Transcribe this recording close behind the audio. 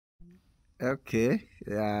Okay.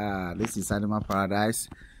 Yeah, this is Animal Paradise.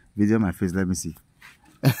 Video my face. Let me see.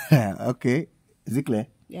 Okay. Is it clear?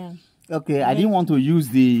 Yeah. Okay. Yeah. I didn't want to use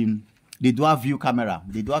the dual view camera.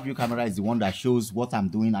 The dual view camera is the one that shows what I'm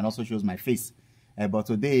doing and also shows my face. But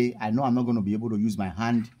today, I know I'm not going to be able to use my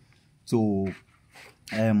hand to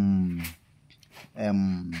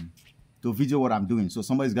video what I'm doing. So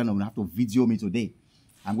somebody's going to have to video me today.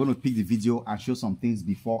 I'm going to pick the video and show some things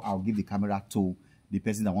before I'll give the camera to the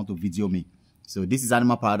person that want to video me. So this is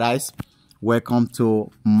Animal Paradise. Welcome to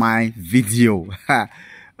my video.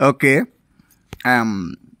 Okay.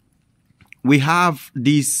 We have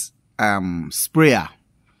this sprayer.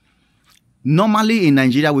 Normally in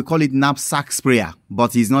Nigeria we call it knapsack sprayer,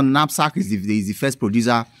 but it's not. Knapsack is the first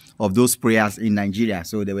producer of those sprayers in Nigeria.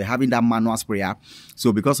 So they were having that manual sprayer.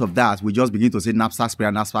 So because of that, we just begin to say knapsack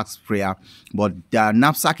sprayer. But the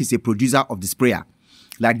knapsack is a producer of the sprayer.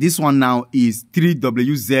 Like this one now is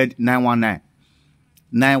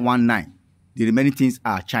 3WZ919. The remaining things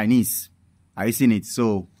are Chinese. Are you seeing it?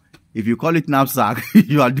 So if you call it knapsack,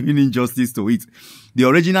 you are doing injustice to it. The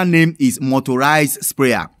original name is motorized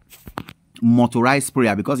sprayer. Motorized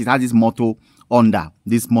sprayer, because it has this motor under,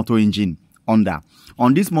 this motor engine under.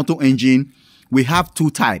 On this motor engine, we have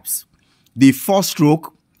two types, the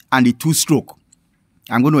 4-stroke and the 2-stroke.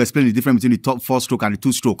 I'm going to explain the difference between the 4-stroke and the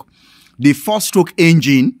 2-stroke. The 4-stroke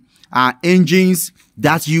engine are engines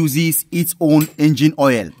that uses its own engine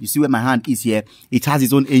oil. You see where my hand is here? It has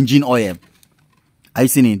its own engine oil. Are you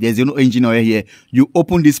seeing it? There's no engine oil here. You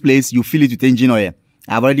open this place, you fill it with engine oil.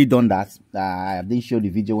 I've already done that. I didn't show the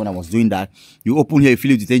video when I was doing that. You open here, you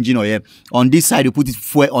fill it with engine oil. On this side, you put it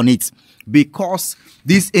fuel on it. Because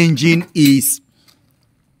this engine is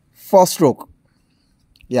 4-stroke.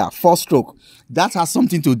 Yeah, 4-stroke. That has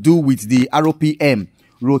something to do with the RPM,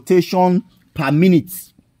 rotation per minute.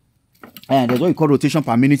 And there's what you call rotation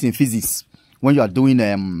per minute in physics. When you are doing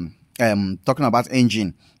talking about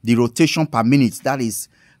engine, the rotation per minute, that is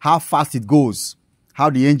how fast it goes,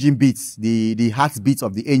 how the engine beats, the heartbeat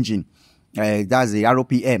of the engine. That's the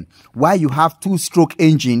RPM. While you have 2-stroke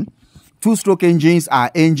engine, 2-stroke engines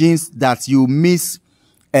are engines that you mix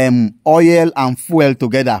oil and fuel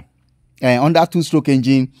together. On that 2-stroke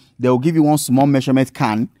engine, they will give you one small measurement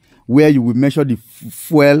can where you will measure the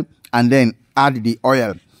fuel and then add the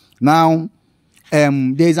oil. Now,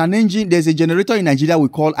 there's a generator in Nigeria we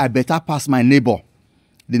call I Better Pass My Neighbor.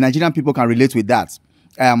 The Nigerian people can relate with that.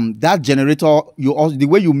 That generator, the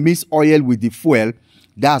way you mix oil with the fuel,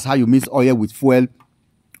 that's how you mix oil with fuel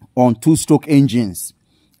on 2-stroke engines.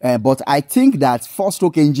 But I think that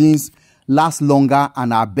 4-stroke engines last longer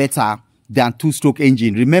and are better than 2-stroke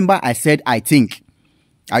engine. Remember, I said I think.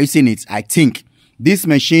 Are you seeing it? I think. This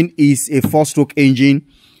machine is a 4-stroke engine.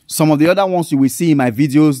 Some of the other ones you will see in my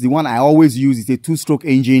videos, the one I always use is a 2-stroke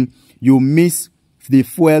engine. You mix the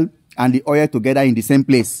fuel and the oil together in the same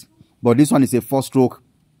place. But this one is a 4-stroke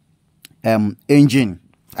engine.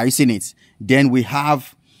 Are you seeing it? Then we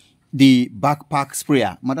have the backpack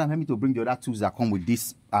sprayer. Madam, help me to bring the other tools that come with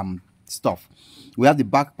this stuff. We have the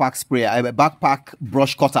backpack sprayer, a backpack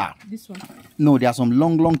brush cutter. This one? No, there are some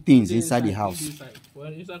long things inside the house.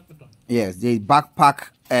 Yes, the backpack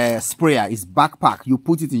sprayer is backpack. You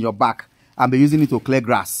put it in your back and be using it to clear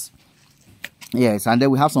grass. Yes, and then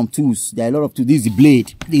we have some tools. There are a lot of tools. This is the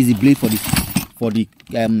blade. This is the blade for the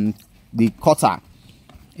cutter.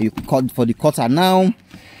 You cut for the cutter now.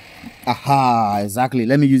 Aha, exactly.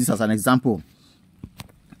 Let me use this as an example.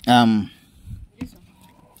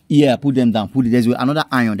 Yeah, put them down. Put it. There's another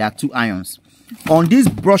iron. There are 2 irons. On this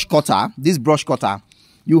brush cutter,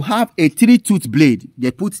 you have a 3-tooth blade.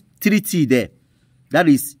 They put 3 T there. That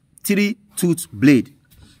is 3-tooth blade.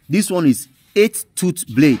 This one is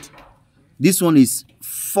 8-tooth blade. This one is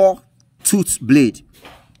 4-tooth blade.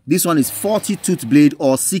 This one is 40-tooth blade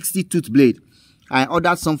or 60-tooth blade. I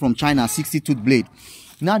ordered some from China, 60-tooth blade.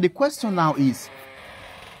 Now the question now is,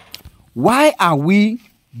 why are we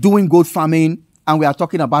doing goat farming and we are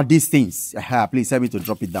talking about these things? Please help me to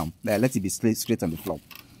drop it down. Let it be straight on the floor.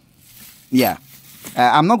 Yeah.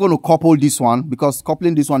 I'm not going to couple this one because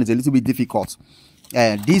coupling this one is a little bit difficult.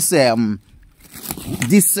 This I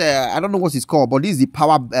don't know what it's called, but this is the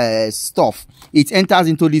power stuff. It enters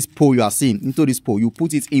into this pole you are seeing, into this pole. You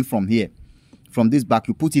put it in from here, from this back.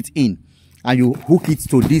 You put it in, and you hook it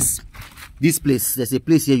to this place. There's a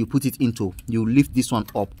place here you put it into. You lift this one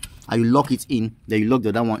up, and you lock it in. Then you lock the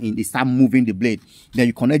other one in. They start moving the blade. Then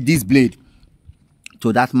you connect this blade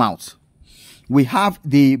to that mouth. We have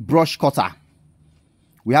the brush cutter.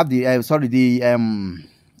 We have the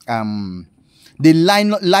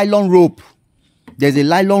nylon rope. There's a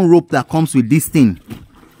nylon rope that comes with this thing.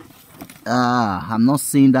 I'm not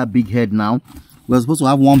seeing that big head now. We're supposed to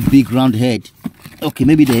have one big round head. Okay,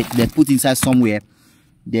 maybe they put inside somewhere.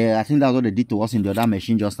 I think that's what they did to us in the other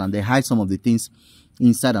machine just now. They hide some of the things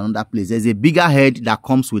inside another place. There's a bigger head that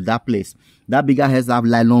comes with that place. That bigger head have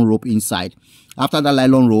nylon rope inside. After that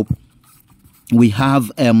nylon rope, we have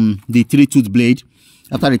the 3-tooth blade.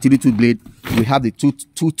 After the 3-tooth blade, we have the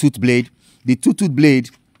two-tooth blade. The 2-tooth blade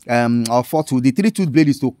or 4-tooth. The 3-tooth blade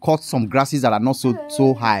is to cut some grasses that are not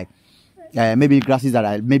so high. Maybe grasses that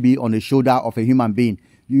are maybe on the shoulder of a human being.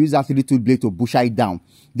 You use that 3-tooth blade to bush it down.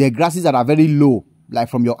 The grasses that are very low, like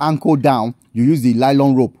from your ankle down, you use the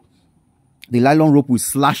nylon rope. The nylon rope will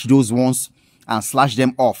slash those ones and slash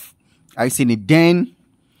them off. Are you seeing it? Then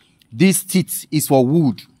this teeth is for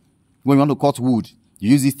wood. When you want to cut wood,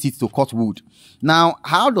 you use this teeth to cut wood. Now,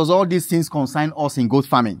 how does all these things concern us in goat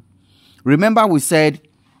farming? Remember, we said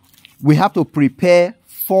we have to prepare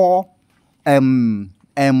for the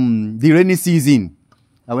rainy season.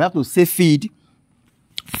 And we have to save feed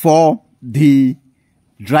for the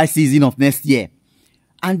dry season of next year.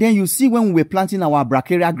 And then you see when we were planting our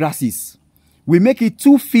brachiaria grasses, we make it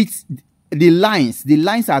 2 feet, the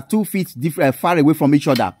lines are 2 feet different, far away from each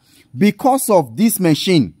other. Because of this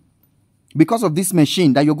machine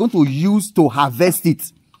that you're going to use to harvest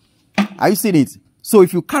it. Are you seeing it? So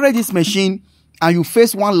if you carry this machine and you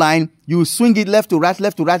face one line, you swing it left to right,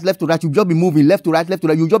 left to right, left to right. You'll just be moving left to right, left to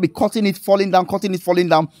right. You'll just be cutting it, falling down,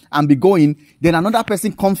 and be going. Then another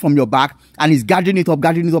person comes from your back and is gathering it up,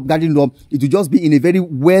 gathering it up, gathering it up. It will just be in a very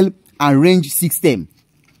well-arranged system.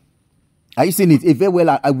 Are you seeing it? A very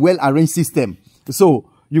well-arranged system. So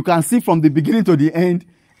you can see from the beginning to the end,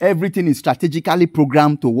 everything is strategically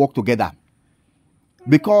programmed to work together.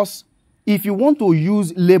 Because if you want to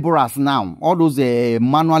use laborers now, all those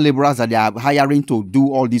manual laborers that they are hiring to do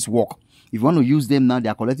all this work, if you want to use them now, they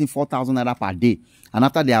are collecting 4,000 naira per day. And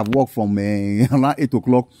after they have worked from around 8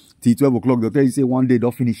 o'clock till 12 o'clock, they'll tell you, say, one day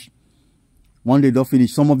they'll finish. One day they'll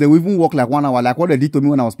finish. Some of them will even work like 1 hour, like what they did to me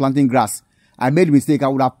when I was planting grass. I made a mistake. I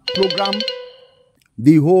would have programmed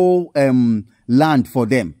the whole land for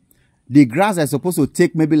them. The grass is supposed to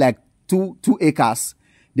take maybe like two acres.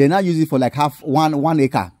 They now use it for like one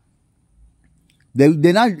acre.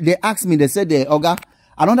 They asked me, they said, Oga,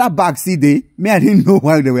 another bag see they. Me, I didn't know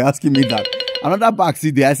why they were asking me that. Another bag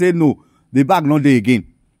see they. I said, no, the bag not there again.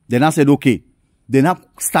 They now said, okay. They now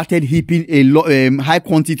started heaping a high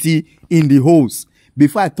quantity in the holes.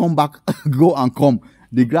 Before I turn back, go and come,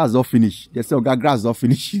 the grass not finished. They said, Oga, grass not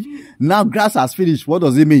finished. Now grass has finished. What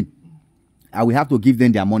does it mean? I will have to give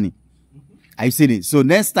them their money. Are you seeing it? So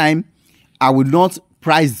next time, I will not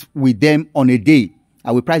price with them on a day.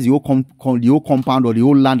 I will price the whole compound or the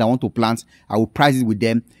whole land I want to plant. I will price it with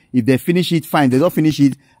them. If they finish it, fine. If they don't finish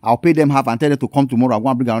it, I'll pay them half and tell them to come tomorrow. I'm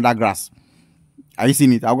going to bring another grass. Are you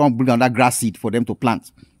seeing it? I'm going to bring another grass seed for them to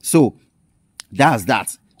plant. So that's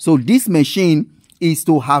that. So this machine is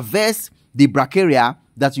to harvest the brachiaria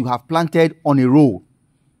that you have planted on a row.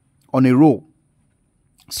 On a row.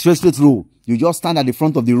 Straight row. You just stand at the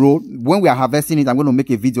front of the row. When we are harvesting it, I'm going to make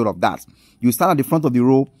a video of that. You stand at the front of the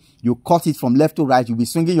row. You cut it from left to right. You'll be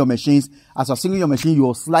swinging your machines. As you're swinging your machine,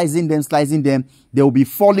 you're slicing them. They will be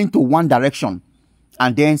falling to one direction.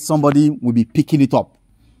 And then somebody will be picking it up.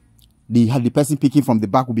 The person picking from the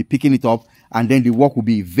back will be picking it up. And then the work will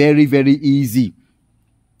be very, very easy.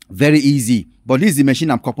 Very easy. But this is the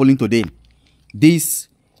machine I'm coupling today. This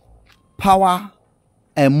power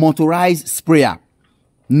motorized sprayer.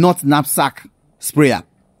 Not knapsack sprayer.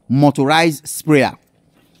 Motorized sprayer.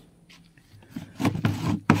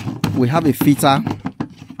 We have a feeder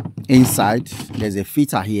inside. There's a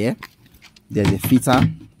feeder here. There's a feeder.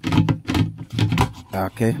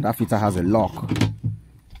 Okay, that feeder has a lock.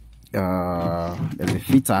 There's a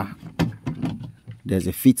feeder. There's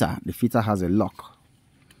a feeder. The feeder has a lock.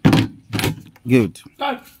 Good.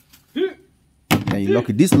 Then you lock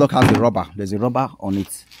it. This lock has a rubber. There's a rubber on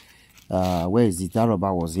it. Where is it? That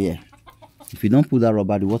rubber was here. If you don't put that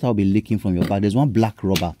rubber, the water will be leaking from your bag. There's one black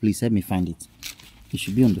rubber. Please help me find it. It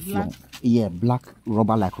should be on the floor. Yeah, black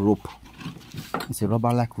rubber like rope. It's a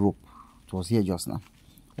rubber like rope. It was here just now.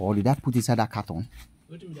 Or did I put inside that carton?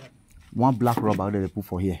 One black rubber that they put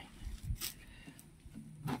for here.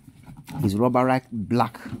 It's rubber like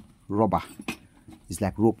black rubber. It's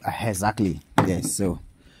like rope. Exactly. Yes. So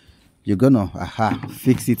you're gonna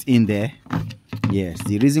fix it in there. Yes.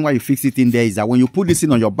 The reason why you fix it in there is that when you put this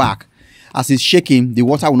in on your back, as it's shaking, the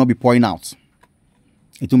water will not be pouring out.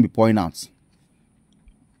 It won't be pouring out.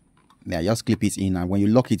 Yeah, just clip it in, and when you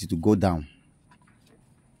lock it, it will go down.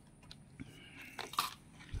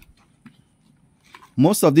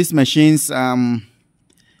 Most of these machines,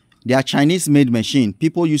 They are Chinese-made machine.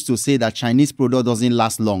 People used to say that Chinese product doesn't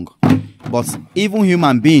last long. But even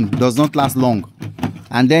human being does not last long.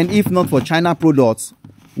 And then if not for China products,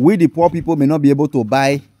 we the poor people may not be able to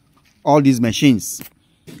buy all these machines.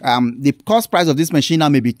 The cost price of this machine now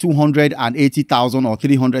may be 280,000 or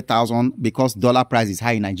 300,000 because dollar price is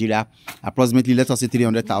high in Nigeria. Approximately, let us say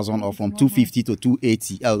 300,000 or from 250 to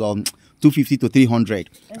 280, 250 to 300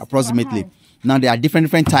 approximately. Now there are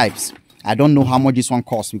different types. I don't know how much this one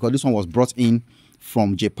costs because this one was brought in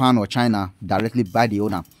from Japan or China directly by the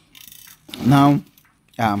owner. Now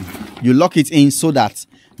you lock it in so that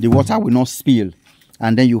the water will not spill,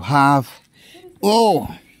 and then you have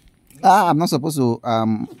I'm not supposed to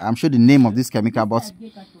I'm sure the name of this chemical, but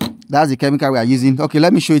that's the chemical we are using. Okay,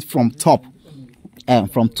 let me show it from top.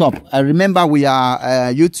 From top, I remember we are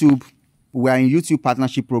YouTube. We are in YouTube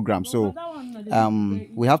partnership program, so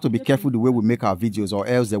we have to be careful the way we make our videos, or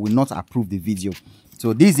else they will not approve the video.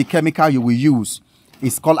 So this is the chemical you will use.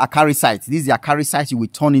 It's called acaricite. This is the acaricite you will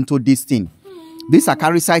turn into this thing. This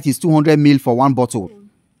acaricite is 200 ml for one bottle,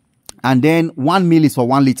 and then 1 ml is for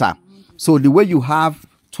 1 liter. So the way you have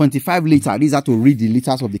 25 liter, these are to read the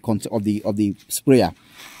liters of the sprayer.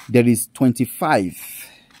 There is 25.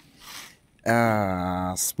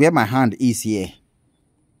 Where my hand is here,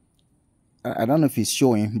 I don't know if it's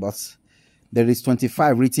showing, but there is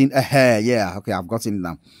 25 written. Yeah, okay, I've gotten it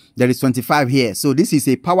now. There is 25 here. So this is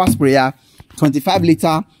a power sprayer, 25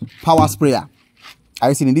 liter power sprayer. Are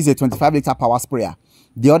you seeing? This is a 25 liter power sprayer.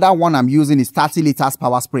 The other one I'm using is 30 liters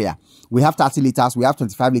power sprayer. We have 30 liters, we have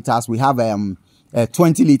 25 liters, we have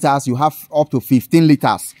 20 liters, you have up to 15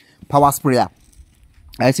 liters power sprayer.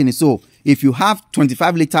 Are you seeing? So if you have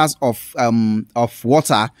 25 liters of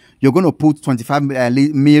water, you're going to put 25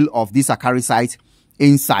 ml of this acaricite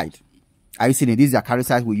inside. Are you seeing? This is the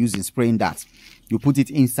acaricite we use in spraying that. You put it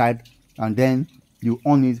inside and then you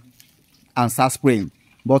on it and start spraying.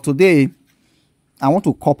 But today, I want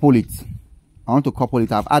to couple it.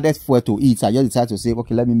 I've added fuel to it. I just decided to say,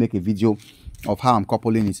 okay, let me make a video of how I'm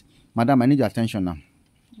coupling it. Madam, I need your attention now.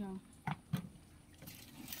 Yeah.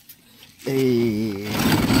 Hey.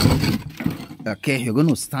 Okay, you're going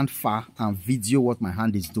to stand far and video what my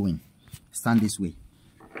hand is doing. Stand this way.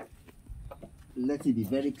 Let it be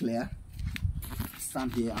very clear.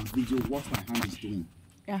 Stand here and video what my hand is doing.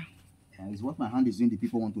 Yeah. It's what my hand is doing the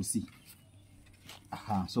people want to see.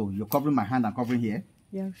 So you're covering my hand and covering here?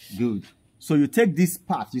 Yes. Good. So you take this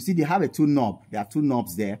part. You see they have a two knob. There are two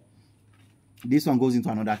knobs there. This one goes into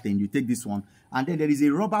another thing. You take this one. And then there is a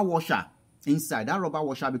rubber washer inside. That rubber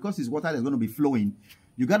washer, because it's water that's going to be flowing,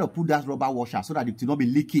 you got to put that rubber washer so that it will not be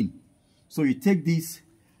leaking. So you take this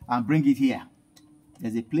and bring it here.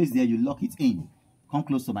 There's a place there. You lock it in. Come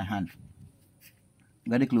close to my hand.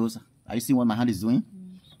 Very close. Are you seeing what my hand is doing?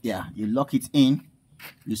 Yeah. You lock it in.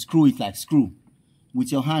 You screw it like screw.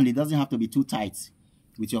 With your hand, it doesn't have to be too tight.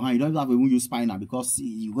 With your hand, you don't have to use spinner because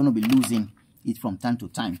you're going to be losing it from time to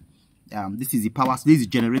time. This is the power. This is the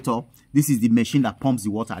generator. This is the machine that pumps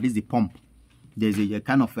the water. This is the pump. There's a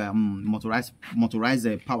kind of motorized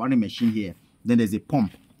powering machine here. Then there's a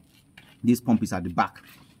pump. This pump is at the back.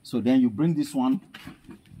 So then you bring this one,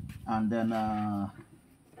 and then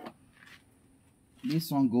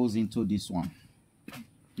this one goes into this one.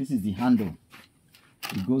 This is the handle.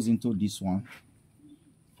 It goes into this one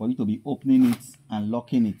for you to be opening it and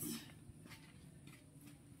locking it.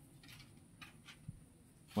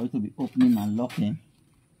 For you to be opening and locking.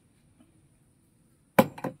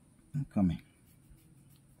 I'm coming.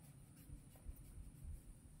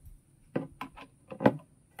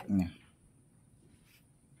 Yeah.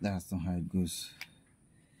 That's not how it goes.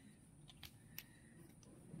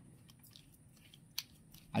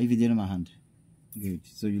 Are you videoing my hand? Good.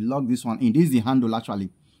 So you lock this one in. This is the handle actually.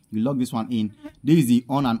 You lock this one in. This is the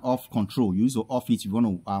on and off control. You use to off it. You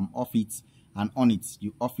want to off it and on it.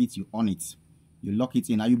 You off it, you on it. You lock it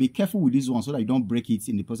in. Now you be careful with this one so that you don't break it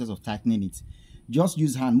in the process of tightening it. Just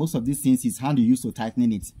use hand. Most of these things is hand you use to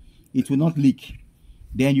tightening it. It will not leak.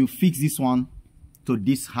 Then you fix this one to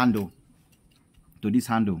this handle.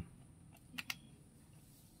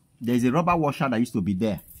 There's a rubber washer that used to be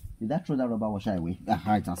there. Did I throw that rubber washer away?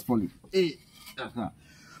 It has fallen.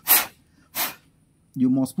 You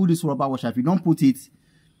must put this rubber washer. If you don't put it,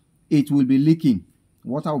 it will be leaking.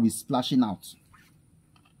 Water will be splashing out.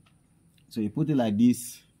 So you put it like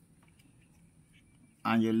this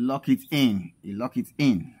and you lock it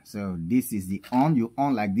in. So this is the on. You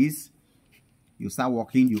on like this. You start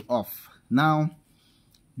working, you off. Now,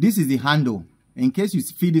 this is the handle. In case you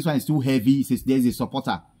feel this one is too heavy, there's a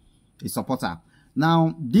supporter.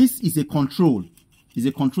 Now, this is a control. It's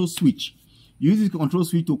a control switch. You use this control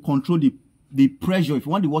switch to control the the pressure, if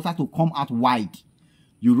you want the water to come out wide,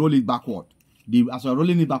 you roll it backward. As you're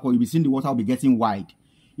rolling it backward, you'll be seeing the water will be getting wide.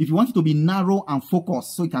 If you want it to be narrow and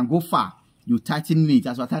focused so it can go far, you tighten it.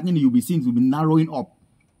 As you're tightening it, you'll be seeing it will be narrowing up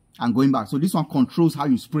and going back. So this one controls how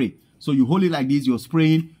you spray. So you hold it like this, you're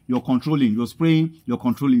spraying, you're controlling, you're spraying, you're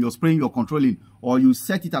controlling, you're spraying, you're controlling. Or you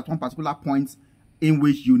set it at one particular point in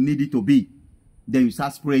which you need it to be. Then you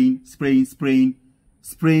start spraying,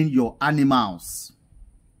 spraying your animals.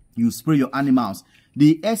 You spray your animals.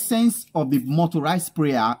 The essence of the motorized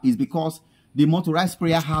sprayer is because the motorized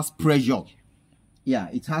sprayer has pressure. Yeah,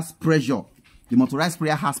 it has pressure. The motorized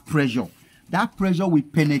sprayer has pressure. That pressure will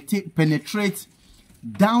penetrate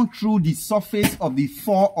down through the surface of the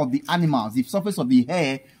fur of the animals, the surface of the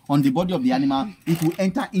hair on the body of the animal. It will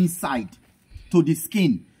enter inside to the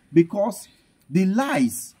skin, because the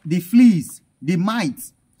lice, the fleas, the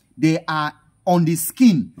mites, they are on the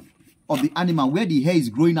skin of the animal where the hair is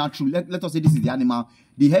growing out through. Let us say this is the animal.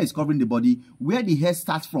 The hair is covering the body. Where the hair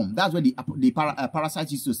starts from, that's where the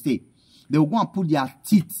parasites used to stay. They will go and put their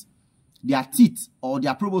teeth or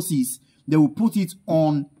their proboscis. They will put it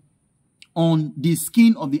on the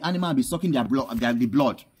skin of the animal and be sucking their blood, the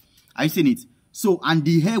blood. Are you seeing it? So, and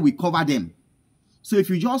the hair will cover them. So if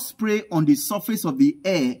you just spray on the surface of the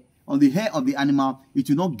hair, on the hair of the animal, it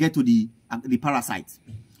will not get to the parasite.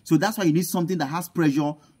 So that's why you need something that has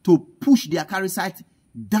pressure to push the parasite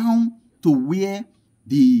down to where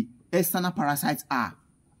the external parasites are.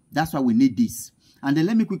 That's why we need this. And then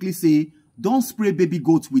let me quickly say, don't spray baby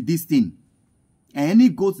goats with this thing. Any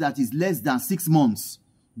goat that is less than 6 months,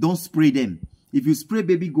 don't spray them. If you spray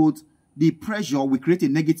baby goats, the pressure will create a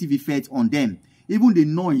negative effect on them. Even the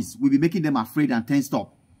noise will be making them afraid and tensed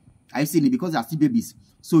up. I've seen it because they are still babies.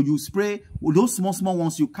 So you spray those small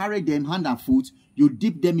ones, you carry them hand and foot, you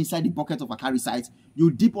dip them inside the bucket of acaricides.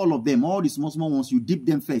 You dip all of them, all the small ones, you dip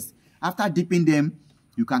them first. After dipping them,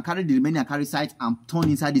 you can carry the remaining acaricides and turn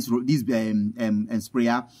inside this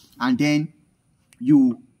sprayer, and then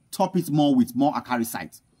you top it more with more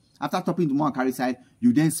acaricides. After topping the more acaricides,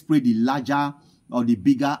 you then spray the larger or the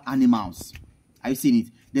bigger animals. Are you seeing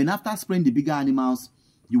it? Then after spraying the bigger animals,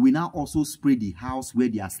 you will now also spray the house where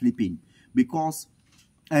they are sleeping, because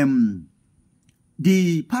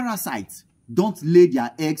the parasites don't lay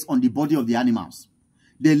their eggs on the body of the animals.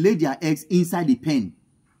 They lay their eggs inside the pen.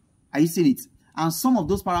 Are you seeing it? And some of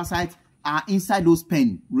those parasites are inside those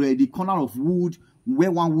pen, where the corner of wood,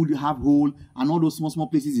 where one would have hole, and all those small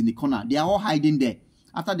places in the corner. They are all hiding there.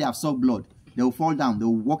 After they have sucked blood, they will fall down. They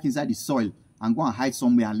will walk inside the soil and go and hide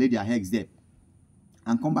somewhere and lay their eggs there,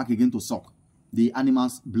 and come back again to suck the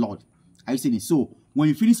animal's blood. Are you seeing it? So when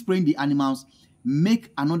you finish spraying the animals,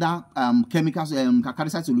 make another chemical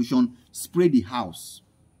acaricide solution, spray the house.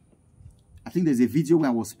 I think there's a video where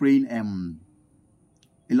I was spraying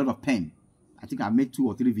a lot of pen. I think I made 2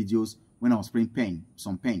 or 3 videos when I was spraying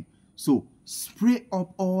some pen. So spray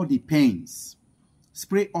up all the pens.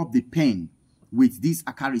 Spray up the pen with these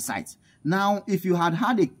acaricides. Now, if you had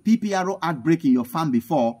a PPRO outbreak in your farm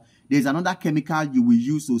before, there's another chemical you will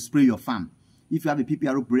use to spray your farm. If you have a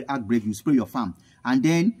PPRO outbreak, you spray your farm. And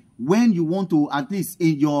then when you want to, at least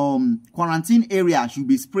in your quarantine area, should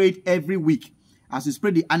be sprayed every week as you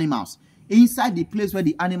spray the animals. Inside the place where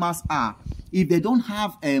the animals are, if they don't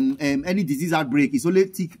have any disease outbreak, it's only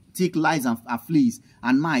tick, lice, and fleas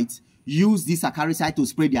and mites, use this acaricide to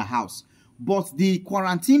spray their house. But the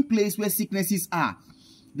quarantine place where sicknesses are,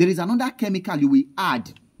 there is another chemical you will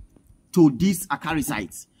add to these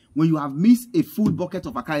acaricides. When you have mixed a full bucket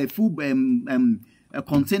of acaricide, a full a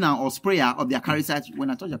container or sprayer of the acaricides, when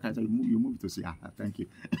I touch the acaricide, you move it to say, thank you.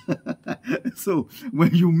 So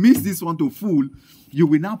when you mix this one to full, you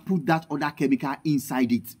will now put that other chemical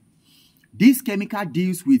inside it. This chemical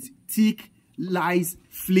deals with tick, lice,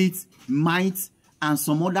 fleas, mites, and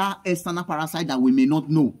some other external parasites that we may not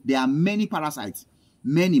know. There are many parasites,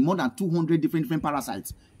 more than 200 different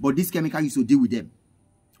parasites, but this chemical used to deal with them.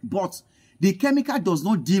 But the chemical does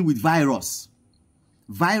not deal with viruses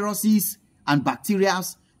and bacteria.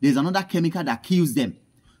 There's another chemical that kills them.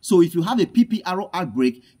 So if you have a PPRO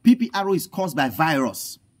outbreak, PPRO is caused by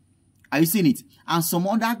virus. Are you seeing it? And some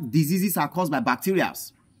other diseases are caused by bacteria.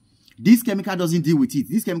 This chemical doesn't deal with it.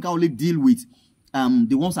 This chemical only deals with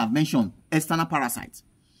the ones I've mentioned, external parasites.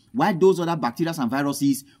 While those other bacteria and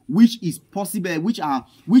viruses, which is possible,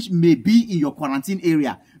 which may be in your quarantine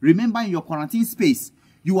area. Remember, in your quarantine space,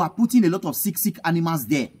 you are putting a lot of sick animals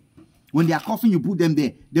there. When they are coughing, you put them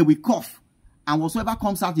there. They will cough. And whatsoever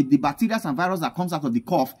comes out, if the bacteria and virus that comes out of the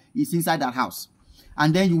cough is inside that house.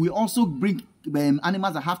 And then you will also bring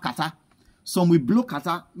animals that have catarrh. Some will blow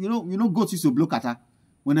catarrh. You know, goats used to blow catarrh.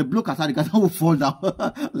 When they blow kata, the kata will fall down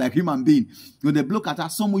like human being. When they blow kata,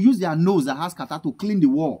 some will use their nose that has kata to clean the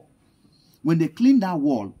wall. When they clean that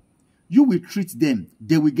wall, you will treat them.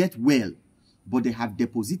 They will get well. But they have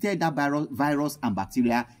deposited that virus and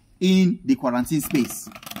bacteria in the quarantine space.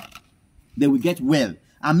 They will get well.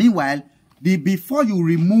 And meanwhile, before you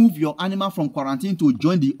remove your animal from quarantine to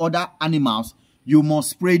join the other animals, you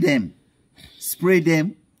must spray them. Spray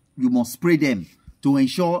them. You must spray them to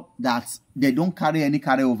ensure that they don't carry any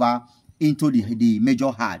carryover into the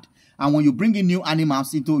major herd. And when you bring in new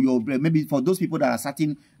animals into your, maybe for those people that are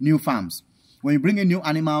starting new farms, when you bring in new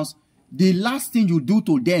animals, the last thing you do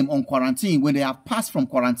to them on quarantine, when they have passed from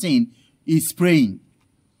quarantine, is spraying.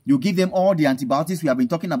 You give them all the antibiotics we have been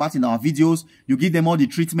talking about in our videos. You give them all the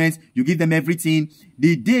treatments. You give them everything.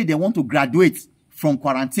 The day they want to graduate from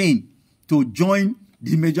quarantine to join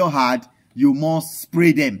the major herd, you must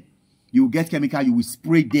spray them. You get chemical, you will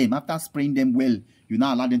spray them. After spraying them well, you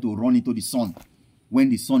now allow them to run into the sun. When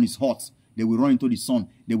the sun is hot, they will run into the sun.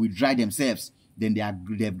 They will dry themselves. Then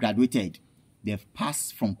they've graduated. They've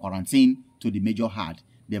passed from quarantine to the major herd.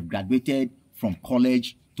 They've graduated from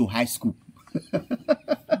college to high school.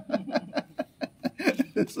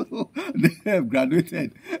 So they have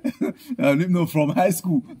graduated from high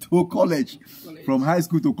school to college. From high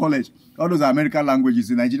school to college. All those are American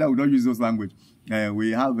languages. In Nigeria, we don't use those languages.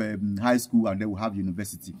 We have high school and then we have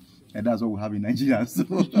university. And that's what we have in Nigeria. So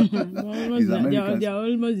they are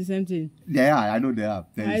almost the same thing. They are, I know they are.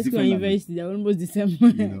 High school and university, they are almost the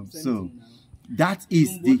same. So that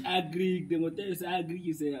is the agri. They will tell you agri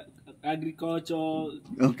is agriculture.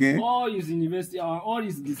 Okay. All is university. All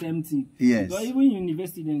is the same thing. Yes. But even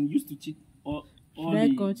university, then used to cheat all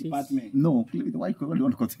the department. No, why you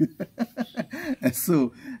want to cut it?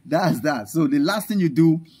 So that's that. So the last thing you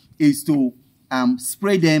do is to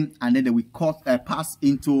spray them, and then they will pass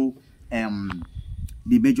into the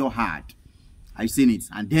major herd. I've seen it.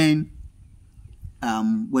 And then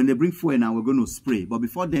when they bring fuel now, we're going to spray. But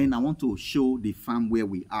before then, I want to show the farm where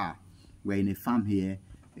we are. We're in a farm here,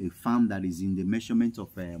 a farm that is in the measurement of,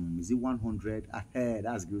 is it 100?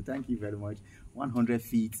 That's good. Thank you very much. 100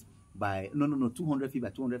 feet by, no, 200 feet by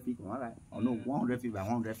 200 feet. All right. Oh, no, 100 feet by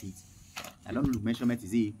 100 feet. I don't know the measurement,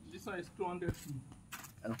 is it? This one is 200 feet.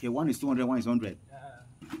 Okay, one is 200, one is 100.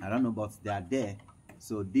 Yeah. I don't know, but they are there.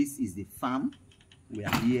 So this is the farm. We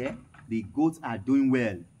are here. The goats are doing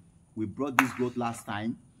well. We brought this goat last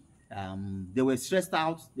time. They were stressed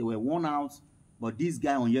out. They were worn out. But this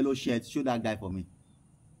guy on yellow shirt, show that guy for me.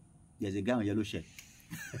 There's a guy on yellow shirt.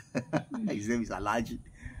 His name is Alaji.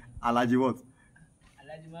 Alaji what?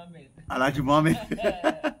 Alaji Mohammed.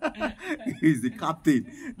 He's the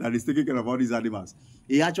captain that is taking care of all these animals.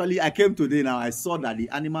 I came today now, I saw that the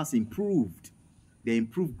animals improved. They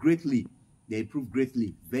improved greatly. They improved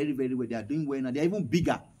greatly. Very, very well. They are doing well now. They're even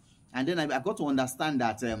bigger. And then I got to understand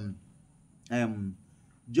that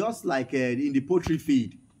just like in the poultry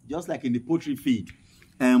feed,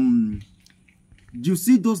 you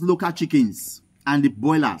see those local chickens and the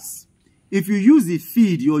boilers. If you use the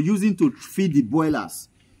feed you're using to feed the boilers,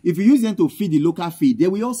 if you use them to feed the local feed, they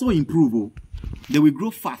will also improve. Oh. They will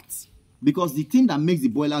grow fat. Because the thing that makes the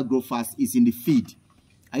boiler grow fast is in the feed.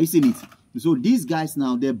 Are you seeing it? So these guys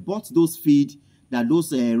now, they bought those feed, that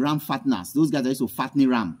those ram fatteners. Those guys are also fattening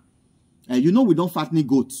ram. You know we don't fatten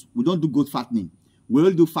goats. We don't do goat fattening. We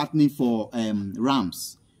will do fattening for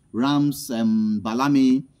rams. Rams,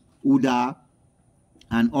 balami, uda,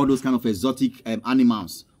 and all those kind of exotic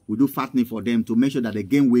animals. We do fattening for them to make sure that they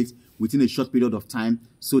gain weight within a short period of time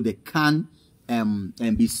so they can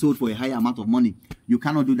be sold for a higher amount of money. You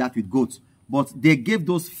cannot do that with goats. But they gave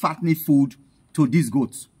those fattening food to these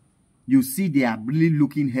goats. You see they are really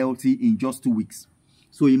looking healthy in just 2 weeks.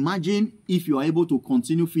 So imagine if you are able to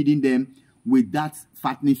continue feeding them with that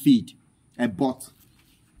fattening feed. I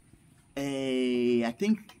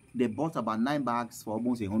think they bought about 9 bags for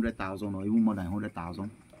almost 100,000 or even more than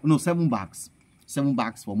 100,000. No, 7 bags. 7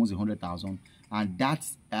 bags for almost 100,000. And that,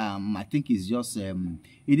 I think, is just, it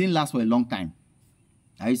didn't last for a long time.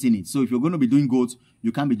 Are you seeing it? So if you're going to be doing goats,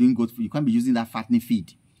 you can't be doing goat food. You can't be using that fattening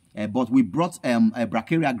feed. But we brought a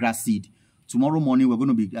bracharia grass seed. Tomorrow morning, we're going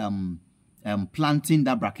to be planting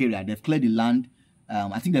that bracharia. They've cleared the land.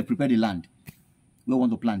 I think they've prepared the land. We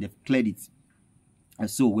want to plant. They've cleared it.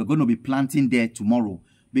 So we're going to be planting there tomorrow.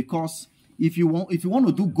 Because if you want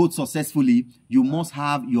to do goats successfully, you must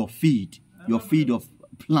have your feed of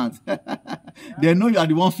plants. They know you are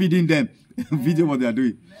the one feeding them. Video what they are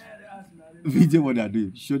doing. Video what they are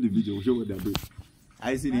doing. Show the video. Show what they are doing.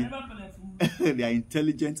 I see it. They are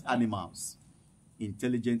intelligent animals.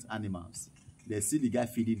 Intelligent animals. They see the guy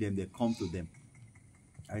feeding them. They come to them.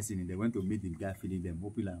 I seen it. They went to meet the guy feeding them,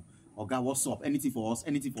 hoping like, oh God, what's up? Anything for us?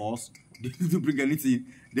 Anything for us? They didn't bring anything.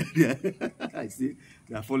 I see.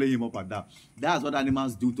 They are following him up and down. That's what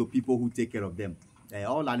animals do to people who take care of them.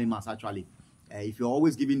 All animals actually. If you're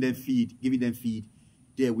always giving them feed,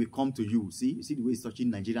 they will come to you. See, you see the way he's touching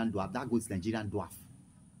Nigerian dwarf. That goes Nigerian dwarf.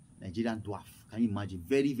 Nigerian dwarf. Can you imagine?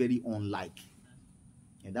 Very, very unlike.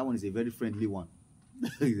 And that one is a very friendly one.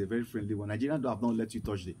 It's a very friendly one. Nigerian dwarf don't let you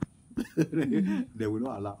touch it. They will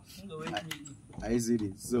not allow. I see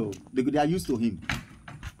it. So they are used to him.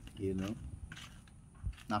 You know.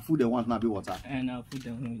 Now food they want, now be water. And now food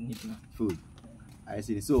they need now. Food. I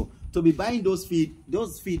see it. So to be buying those feed,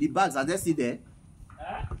 the bags, are they still there?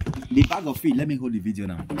 The bag of feed. Let me hold the video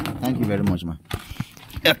now. Thank you very much, man.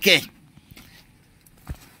 Okay.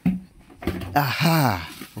 Aha.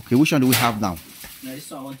 Okay, which one do we have now? Now this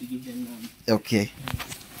one I want to give them now. Okay.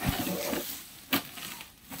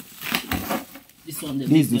 This one,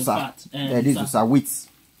 this is fat. This is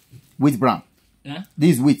wheat brown.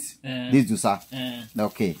 This is wheat. This is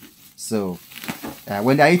okay. So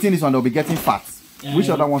when they are eating this one, they'll be getting fat. Which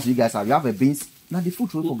other ones do you guys have? You have a beans. Now the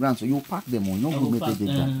food for granted, so you pack them on. No good make it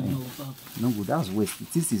no good. That's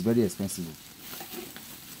waste. This is very expensive.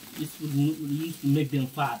 This food used to make them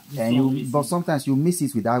fat. But sometimes you miss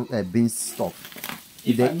it without beans stuff.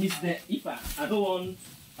 If I miss that, I don't want,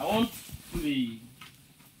 I want to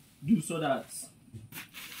do so that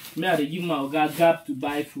may I give my gap to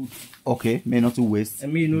buy food. Okay, may not to waste. I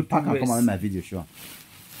mean, not pack to and waste. come on in my video, sure.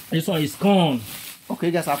 This one is corn. Okay,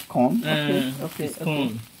 you guys have corn. Okay, it's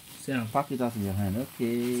corn. Yeah. Pack it out in your hand.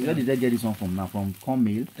 Okay. Where did they get this one from now? From corn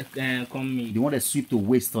meal? Corn meal. The one that sweep to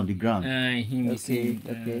waste on the ground. Okay.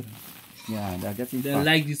 Yeah, they're getting they fat.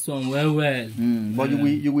 Like this one well. But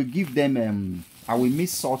you will give them I will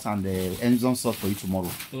mix salt and Epsom salt for you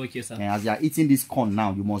tomorrow. Okay, sir. And as they are eating this corn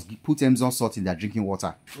now, you must put Epsom salt in their drinking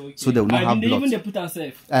water. Okay. So they will not have blood. Even they put them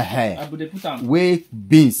safe. They put them. Wait,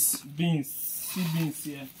 beans. See beans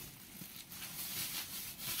here.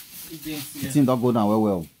 The thing don't go down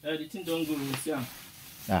well. The thing don't go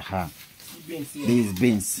yeah. This is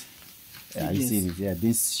beans. Yeah, you see it. Yeah,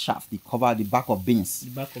 beans shaft. They cover the back of beans.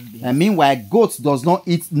 The back of beans. And meanwhile, goats does not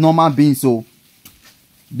eat normal beans. So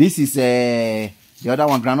this is the other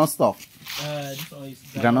one, granite stuff. This one is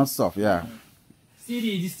granite stuff. Yeah.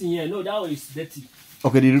 See this thing here. No, that one is dirty.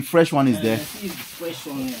 Okay, the fresh one is there. See the fresh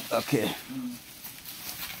one here. Okay.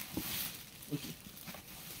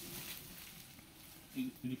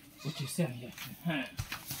 Okay, see here.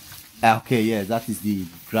 Okay, yeah, that is the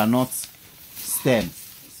granite stem.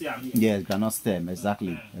 Yes, granite stem.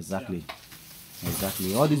 Exactly.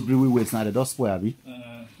 All these brewery waste now, they don't spoil, Abby.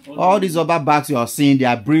 All these other bags you are seeing, they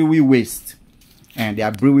are brewery waste. And they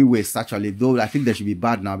are brewery waste, actually. Though I think they should be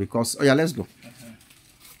bad now because, oh yeah, let's go.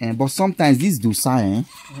 But sometimes these dusa,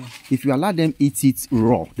 if you allow them eat it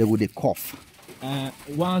raw, they will cough.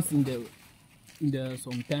 Once in the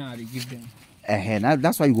sometime they give them.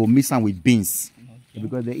 That's why you go mix them with beans. Okay.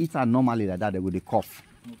 Because they eat it normally like that, they will cough.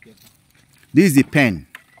 Okay. This is the pen.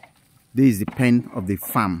 This is the pen of the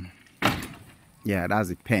farm. Yeah, that's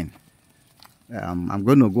the pen. I'm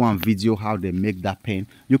going to go and video how they make that pen.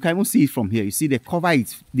 You can even see it from here. You see they cover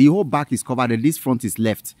it. The whole back is covered and this front is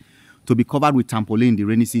left to be covered with tarpaulin in the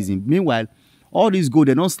rainy season. Meanwhile, all these goats,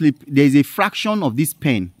 they don't sleep. There is a fraction of this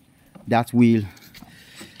pen that will...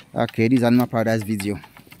 Okay, this is Animal Paradise video.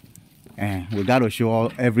 We got to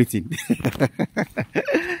show everything.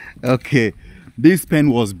 Okay, this pen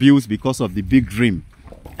was built because of the big dream.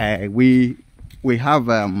 We have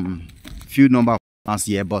few number of farms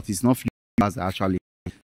here, but it's not few farms actually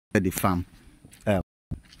at the farm.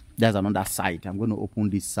 There's another side. I'm going to open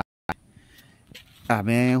this side.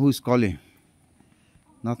 Man, who's calling?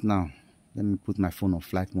 Not now. Let me put my phone on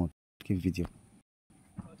flight mode. Taking video.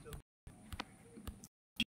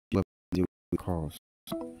 Calls.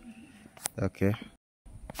 Okay.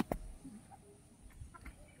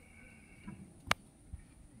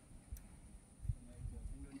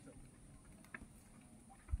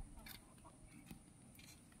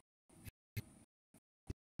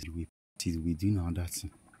 We do know that.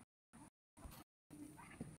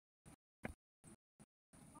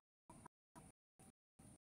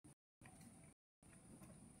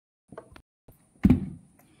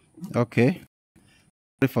 Okay.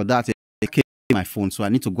 Sorry for that. I came my phone, so I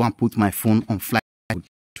need to go and put my phone on flight mode.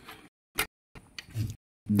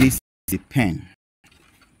 This is a pen.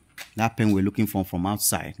 That pen we're looking for from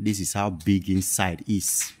outside. This is how big inside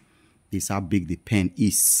is. This is how big the pen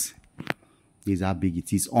is. This is how big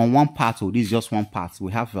it is. On one part, this is just one part.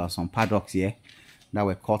 We have some paddocks here that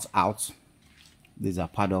were cut out. These are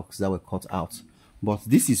paddocks that were cut out. But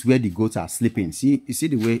this is where the goats are sleeping. See, you see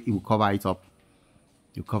the way it will cover it up.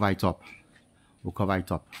 You cover it up. You cover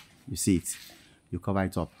it up. You see it. You cover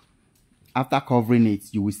it up. After covering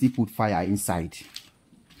it, you will still put fire inside.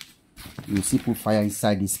 You will still put fire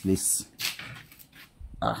inside this place.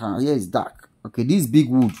 Here is dark. Okay, this big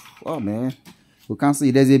wood. Oh man, you can't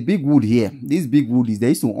see. There's a big wood here. This big wood is they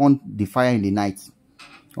used to on the fire in the night.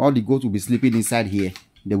 All the goats will be sleeping inside here.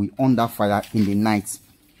 They will on that fire in the night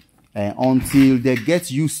until they get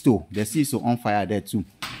used to. They see so on fire there too.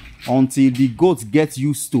 Until the goats get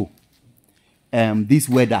used to this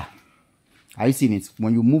weather. Are you seeing it?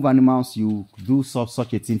 When you move animals, you do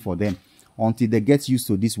such a thing for them until they get used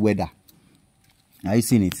to this weather. Are you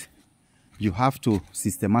seeing it? You have to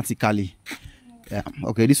systematically.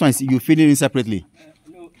 Okay, this one is you feed it separately.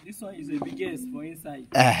 No, this one is the biggest for inside.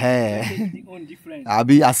 The own different. I'll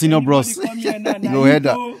be a senior bros. Go ahead.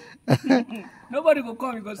 Nobody will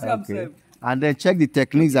come because themselves. And then check the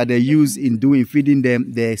techniques that they use in doing feeding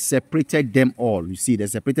them. They separated them all. You see, they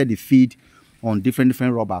separated the feed on different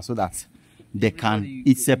rubbers so that they can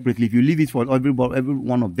eat separately. If you leave it for every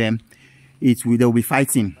one of them, they'll be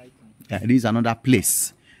fighting. This is another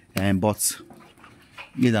place, but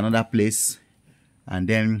here's another place, and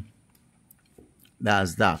then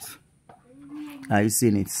that's that. Are you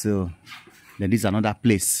seeing it? So then this is another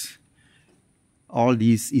place. All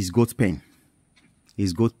this is goat pen.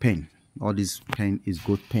 Is goat pen. All this pen is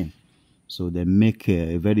goat pen. So they make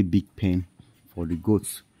a very big pen for the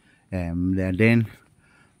goats. Then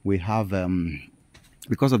we have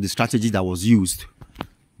because of the strategy that was used,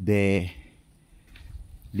 the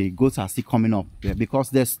goats are still coming up because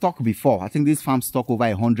they're stock before. I think this farm stock over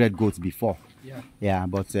 100 goats before. Yeah,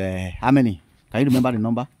 but how many? Can you remember the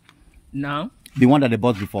number? Now? The one that they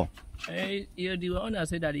bought before. You're the one that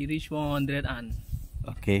said that it reached 100 and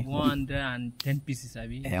okay. 110 pieces, I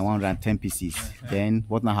mean. 110 pieces. Then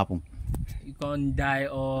what now happened? You can't die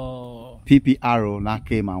or PPRO now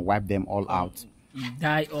came and wiped them all out.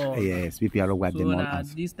 Die or yes, PPRO wiped them all out.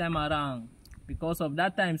 This time around, because of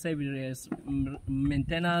that time, say there's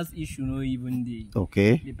maintenance issue, no even the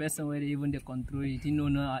person where even they control it, he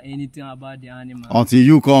don't know anything about the animal. Until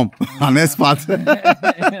you come, an expert. the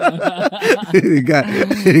guy,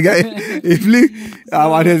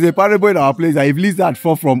 there's a parable in our place that if lizard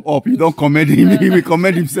fall from up, you don't commend him, he will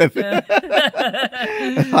commend himself.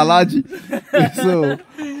 Allergy. So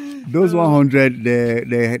those 100,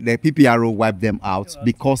 the PPRO wiped them out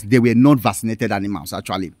because they were not vaccinated animals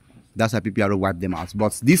actually. That's why PPRO wiped them out.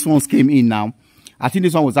 But these ones came in now. I think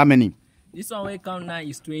this one was how many? This one we count now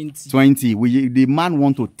is 20. 20. The man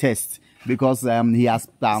want to test because he has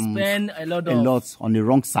spent a lot on the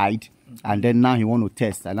wrong side. And then now he want to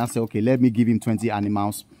test. And I say, okay, let me give him 20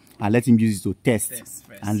 animals and let him use it to test.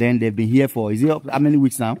 And then they've been here for, is it how many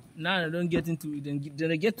weeks now? Now they don't get into,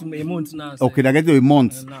 they get to a month now. Okay, they get to a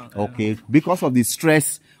month. Okay, because of the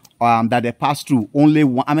stress that they passed through, only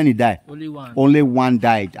one. How many died? Only one. Only one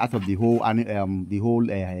died out of the whole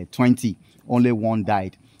 20. Only one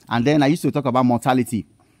died. And then I used to talk about mortality.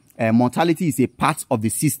 Mortality is a part of the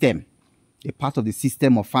system, a part of the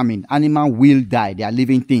system of farming. Animal will die; they are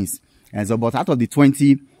living things. And so, but out of the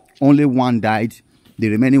 20, only one died. The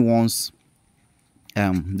remaining ones,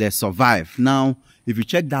 they survived. Now, if you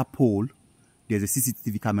check that pole, there's a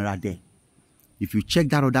CCTV camera there. If you check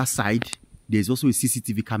that other side, there's also a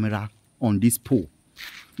CCTV camera on this pole.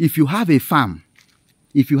 If you have a farm,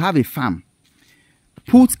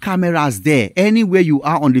 put cameras there. Anywhere you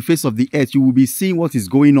are on the face of the earth, you will be seeing what is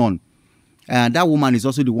going on. And that woman is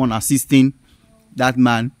also the one assisting that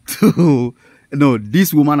man to,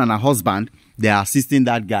 this woman and her husband, they are assisting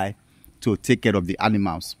that guy to take care of the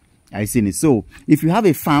animals. I seen it. So if you have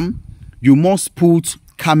a farm, you must put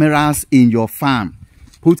cameras in your farm.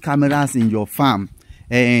 Put cameras in your farm.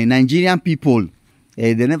 Nigerian people,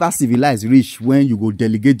 they never civilize rich when you go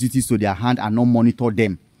delegate duties to their hand and not monitor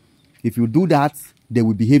them. If you do that, they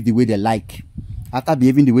will behave the way they like. After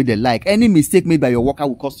behaving the way they like, any mistake made by your worker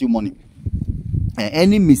will cost you money.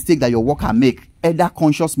 Any mistake that your worker make, either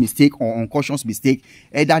conscious mistake or unconscious mistake,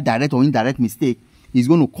 either direct or indirect mistake, is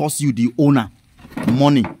going to cost you, the owner,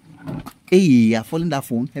 money. Hey, you're following that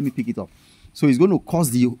phone. Let me pick it up. So it's going to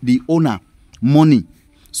cost the owner money.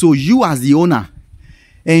 So you as the owner,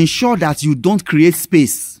 ensure that you don't create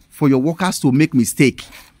space for your workers to make mistake.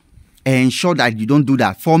 Ensure that you don't do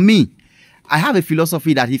that. For me, I have a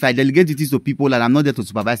philosophy that if I delegate duties to people and I'm not there to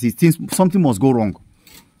supervise it, something must go wrong.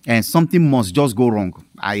 And something must just go wrong.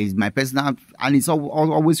 My personal, and it's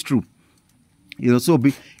always true. So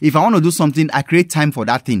if I want to do something, I create time for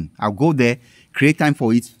that thing. I'll go there, create time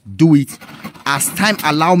for it, do it. As time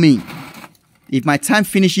allow me, If my time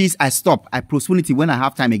finishes, I stop. I postpone it when I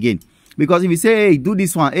have time again. Because if you say, hey, do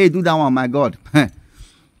this one, hey, do that one, my God,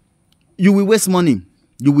 you will waste money.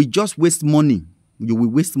 You will just waste money. You will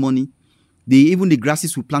waste money. Even the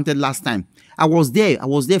grasses we planted last time. I was there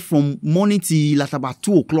from morning till at about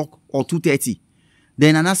 2 o'clock or 2:30.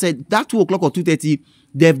 Then and I said, that 2 o'clock or 2:30,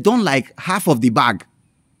 they've done like half of the bag.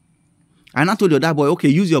 And I told the other boy, okay,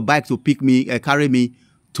 use your bike to pick me, carry me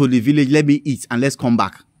to the village, let me eat, and let's come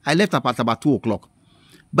back. I left at about 2 o'clock.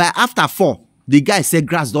 But after 4, the guy said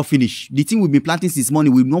grass don't finish. The thing we've been planting since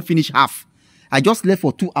morning will not finish half. I just left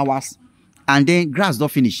for 2 hours, and then grass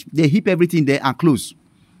don't finish. They heap everything there and close.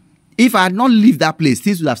 If I had not left that place,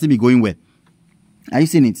 things would have still been going well. Are you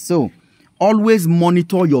seeing it? So, always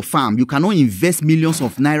monitor your farm. You cannot invest millions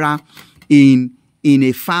of naira in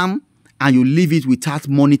a farm and you leave it without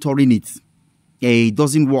monitoring it. It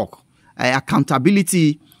doesn't work.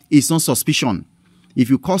 Accountability is not suspicion. If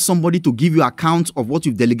you call somebody to give you account of what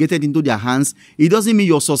you've delegated into their hands, it doesn't mean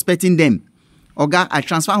you're suspecting them. Oga, I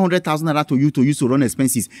transfer 100,000 naira to you to use to run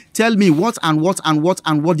expenses. Tell me what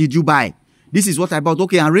did you buy? This is what I bought.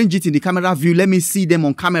 Okay, arrange it in the camera view. Let me see them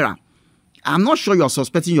on camera. I'm not sure you're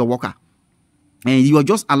suspecting your worker. And you are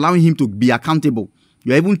just allowing him to be accountable.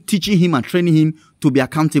 You're even teaching him and training him to be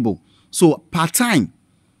accountable. So, part-time,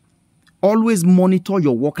 always monitor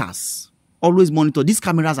your workers. Always monitor. These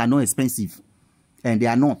cameras are not expensive. And they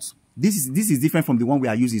are not. This is different from the one we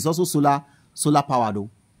are using. It's also solar powered though.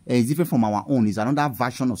 It's different from our own. It's another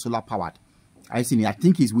version of solar powered. I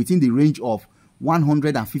think it's within the range of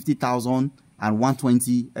 150,000 and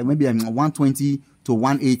 120, maybe 120 to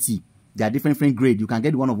 180. They are different grade. You can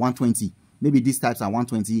get one of 120. Maybe these types are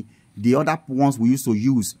 120. The other ones we used to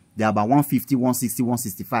use, they are about 150, 160,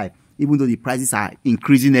 165. Even though the prices are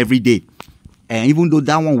increasing every day. And even though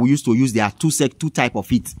that one we used to use, there are two type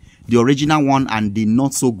of it. The original one and the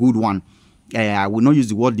not so good one. I will not use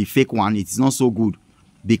the word the fake one. It's not so good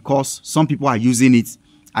because some people are using it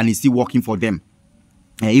and it's still working for them.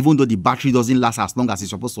 Even though the battery doesn't last as long as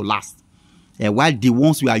it's supposed to last. While the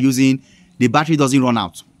ones we are using, the battery doesn't run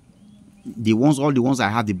out. All the ones I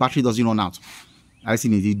have, the battery doesn't run out. I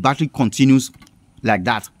seen it. The battery continues like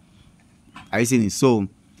that. I seen it. So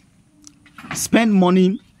spend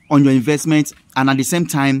money on your investment and at the same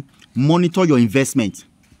time monitor your investment.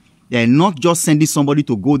 Not just sending somebody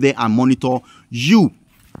to go there and monitor. You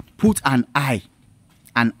put an eye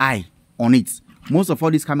on it. Most of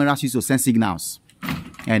all these cameras used to send signals.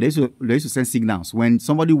 And they used to send signals. When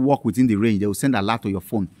somebody walk within the range, they will send an alert to your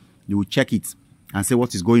phone. You will check it and say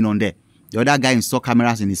what is going on there. The other guy installed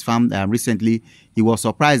cameras in his farm recently. He was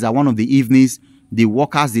surprised that one of the evenings, the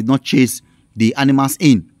workers did not chase the animals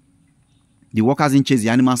in. The workers didn't chase the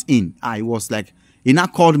animals in. He was like, he now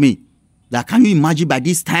called me. Like, can you imagine by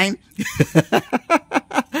this time?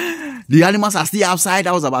 The animals are still outside.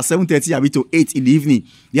 That was about 7:30 to 8 in the evening.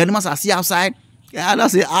 The animals are still outside. And I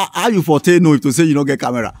say, how you for no if to say you don't get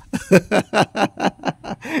camera?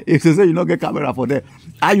 If to say you don't get camera for there,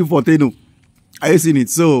 how you for no? Are you seeing it?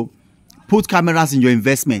 So, put cameras in your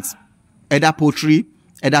investments. Either poultry,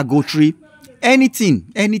 either goatry, anything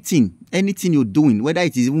you're doing, whether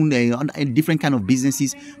it is even a different kind of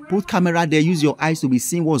businesses, put camera there. Use your eyes to be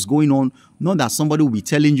seeing what's going on. Not that somebody will be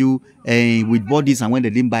telling you we bought this and when they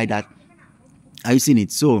didn't buy that. Are you seeing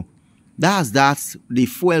it? So that's that. The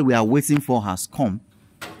fuel we are waiting for has come.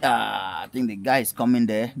 I think the guy is coming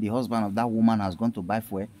there. The husband of that woman has gone to buy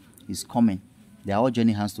fuel. He's coming. They are all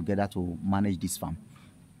joining hands together to manage this farm.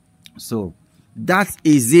 So that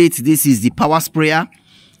is it. This is the power sprayer.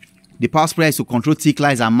 The power sprayer is to control tick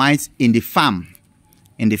lice and mites in the farm.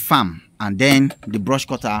 And then the brush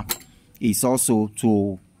cutter is also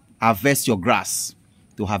to harvest your grass.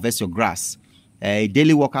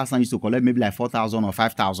 Daily workers now used to collect maybe like 4,000 or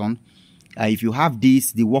 5,000. If you have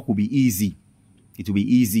this, the work will be easy. It will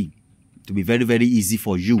be easy. It will be very, very easy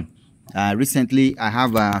for you. Recently, I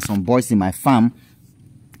have some boys in my farm.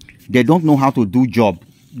 They don't know how to do job.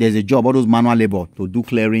 There's a job, all those manual labor, to do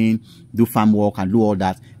clearing, do farm work, and do all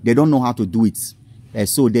that. They don't know how to do it.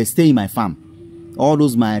 So they stay in my farm. All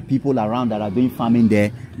those my people around that are doing farming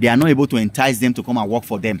there, they are not able to entice them to come and work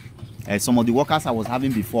for them. Some of the workers I was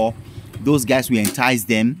having before, those guys will entice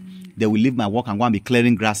them. They will leave my work and go and be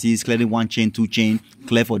clearing grasses, clearing 1 chain, 2 chain,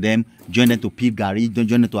 clear for them, join them to peel gari,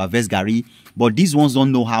 join them to harvest gari. But these ones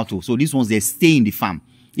don't know how to. So these ones, they stay in the farm.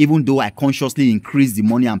 Even though I consciously increase the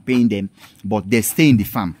money I'm paying them, but they stay in the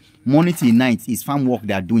farm. Morning till night is farm work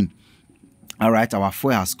they are doing. All right, our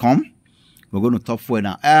fuel has come. We're going to top fuel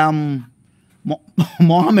now.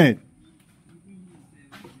 Mohammed.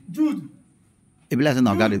 Jude.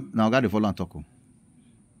 Now got the follow and talk.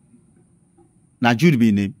 Now Jude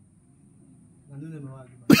be name.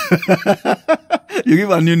 You give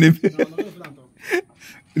a new name.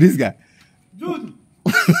 This guy. Jude.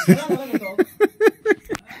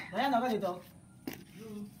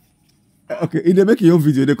 Okay, if they make your own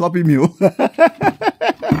video, they copy me.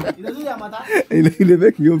 They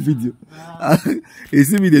make your own video. You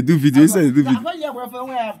see me, they do video. You say they do video.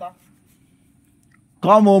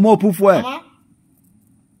 Come on, more poof.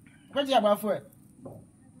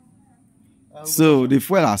 So the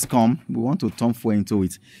fuel has come. We want to turn fuel into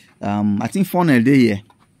it. I think funnel they here.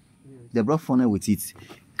 They brought funnel with it.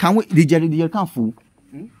 Can we? The jelly can full.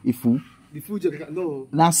 If full. The food no.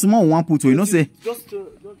 Now small one put. You know say.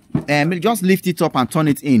 Just lift it up and turn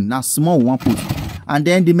it in. Now small one put. And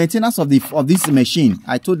then the maintenance of this machine.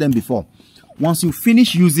 I told them before. Once you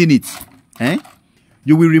finish using it,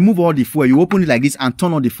 you will remove all the fuel. You open it like this and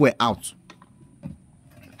turn all the fuel out.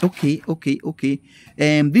 Okay.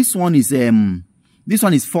 This one is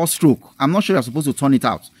 4-stroke. I'm not sure you're supposed to turn it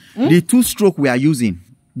out. The 2-stroke we are using,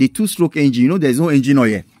 the 2-stroke engine, you know there's no engine oil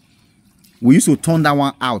here. We used to turn that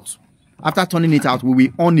one out. After turning it out, we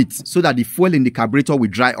will on it so that the fuel in the carburetor will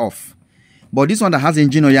dry off. But this one that has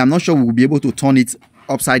engine oil, I'm not sure we will be able to turn it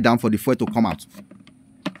upside down for the fuel to come out.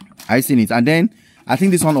 I've seen it. And then I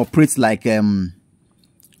think this one operates like a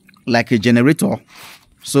generator.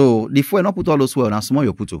 So the fuel, not put all those fuel. Now small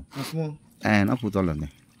you put. Small. And not put all of them.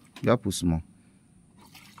 You put small.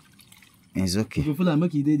 It's okay.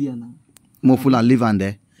 More full and leave on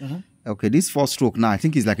there. Okay, this 4-stroke now, I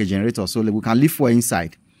think it's like a generator. So we can leave fuel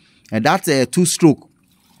inside. And that's a 2-stroke.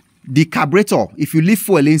 The carburetor, if you leave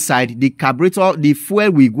fuel inside, the carburetor, the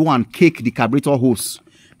fuel will go and kick the carburetor hose.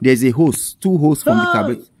 There's a hose, 2 hoses from the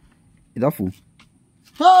carburetor. Is that full?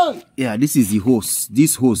 Yeah, this is the hose.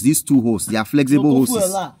 This hose, these 2 hoses, they are flexible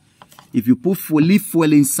hoses. If you leave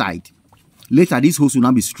fuel inside, later this hose will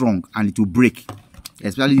not be strong and it will break.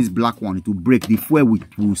 Especially this black one, it will break. The fuel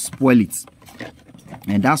will spoil it.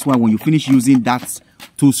 And that's why when you finish using that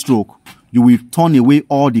 2-stroke, you will turn away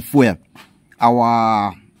all the fuel.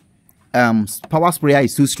 Our power sprayer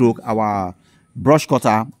is 2-stroke. Our brush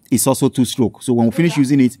cutter is also 2-stroke. So when we finish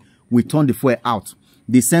using it, we turn the fuel out.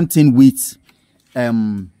 The same thing with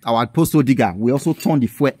our postal digger. We also turn the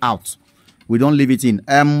fuel out. We don't leave it in.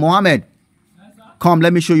 Mohammed, come,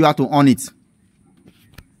 let me show you how to on it.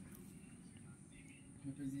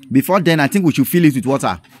 Before then, I think we should fill it with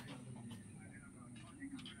water.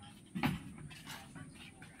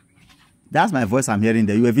 That's my voice I'm hearing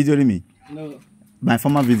there. You were videoing me? No. My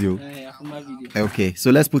former video? Yeah, former video. Okay, so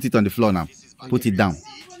let's put it on the floor now. Put it down.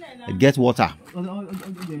 Get water.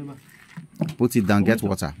 Put it down, get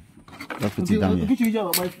water. Just put it down here.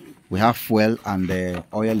 We have fuel and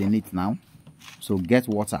oil in it now. So get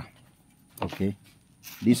water. Okay.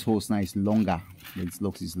 This hose now is longer. This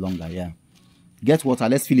looks is longer, yeah. Get water.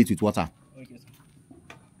 Let's fill it with water.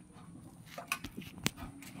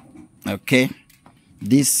 Okay.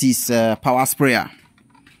 This is power sprayer.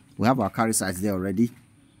 We have our carry size there already.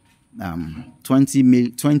 20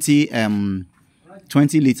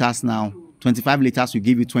 liters now. 25 liters will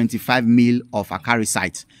give you 25 mil of a carry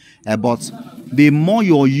site. But the more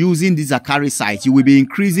you're using this carry site, you will be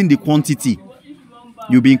increasing the quantity.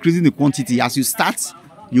 You'll be increasing the quantity. As you start,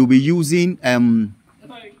 you'll be using 1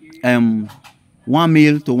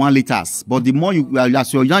 mil to 1 liters. But the more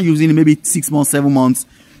as you're not using it, maybe 6 months, 7 months,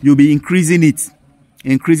 you'll be increasing it.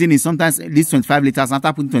 Sometimes this 25 liters,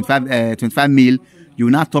 after putting 25 mil, you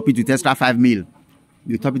will now top it with extra 5 mil.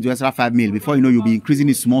 You top it to extra 5 mil. Before you know, you'll be increasing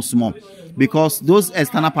it small. Because those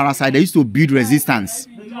external parasites, they used to build resistance.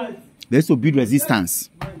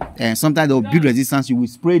 And sometimes they'll build resistance. You will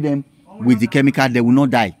spray them with the chemical, they will not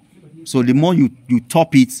die. So the more you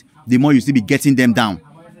top it, the more you still be getting them down.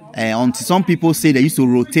 Until some people say they used to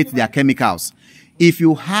rotate their chemicals. If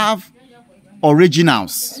you have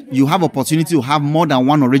originals, you have opportunity to have more than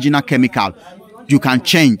one original chemical, you can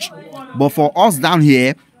change. But for us down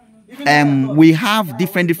here, we have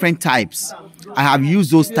different types. I have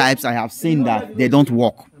used those types. I have seen that they don't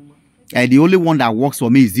work. The only one that works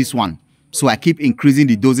for me is this one. So I keep increasing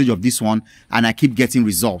the dosage of this one and I keep getting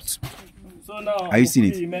results. So now, are you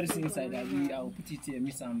seeing it? Medicine inside, I'll put it here,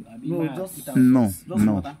 No.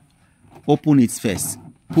 Open it first.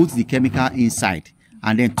 Put the chemical inside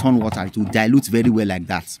and then turn water. It will dilute very well like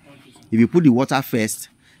that. If you put the water first,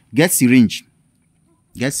 get syringe.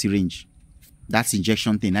 That's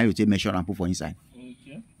injection thing. Now you take measure and put for inside.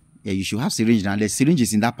 Okay. Yeah, you should have syringe now. The syringe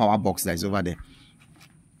is in that power box that is over there.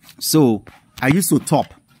 So I used to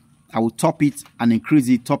top. I will top it and increase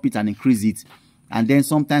it, top it and increase it. And then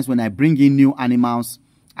sometimes when I bring in new animals,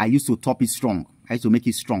 I used to top it strong. I used to make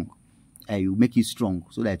it strong. You make it strong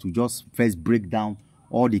so that it will just first break down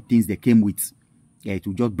all the things they came with. Yeah, it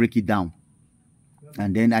will just break it down.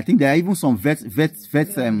 And then I think there are even some vet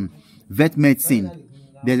medicine.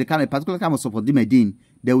 There's a particular kind of sulfodimetine.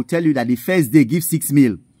 They will tell you that the first day give 6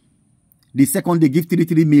 meal. The second day give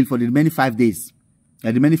 3 meal for the remaining 5 days.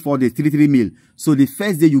 And the remaining 4 days, 3 meal. So the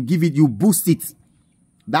first day you give it, you boost it.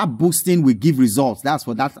 That boosting will give results. That's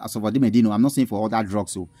for that sulfodimetine. I'm not saying for other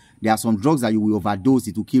drugs. So there are some drugs that you will overdose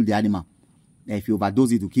it to kill the animal. If you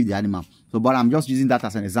overdose it to kill the animal. So, but I'm just using that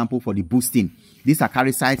as an example for the boosting. These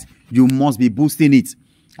acaricides, you must be boosting it.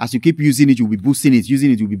 As you keep using it, you'll be boosting it.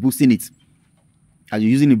 Using it, you'll be boosting it. As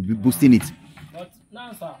you're using it, you'll be boosting it. But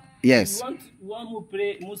now, sir. Yes. You want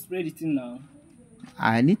to spray the thing now?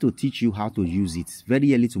 I need to teach you how to use it.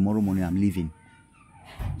 Very early tomorrow morning, I'm leaving.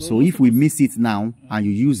 So if we miss it now and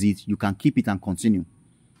you use it, you can keep it and continue.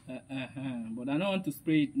 But I don't want to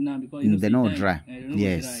spray it now because they're not dry.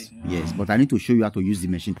 Yes, dry. Yes. But I need to show you how to use the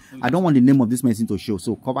machine. Okay. I don't want the name of this machine to show,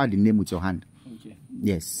 so cover the name with your hand. Okay.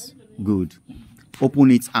 Yes. Good.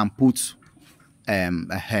 Open it and put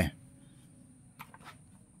a hair.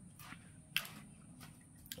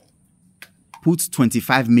 Put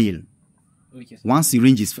 25 mil. Okay, one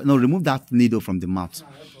syringe is no. Remove that needle from the mouth.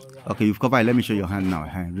 Okay, you've covered it. Let me show your hand now.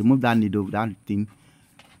 Remove that needle, that thing.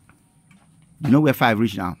 You know where 5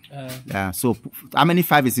 reach now? So how many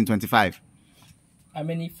 5 is in 25? How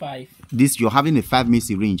many 5? This, you're having a 5 mil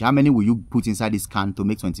syringe. How many will you put inside this can to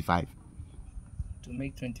make 25? To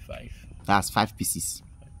make 25. That's 5 pieces.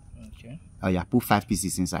 Okay. Oh yeah, put 5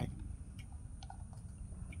 pieces inside.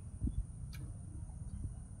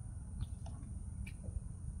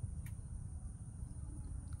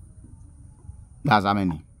 That's how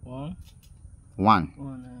many? 1.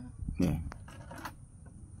 1. Yeah.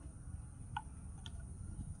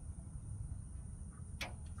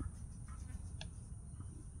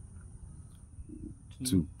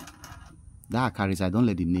 2. That carries. I don't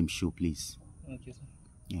let the name show, please. Okay, sir.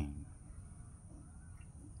 Yeah.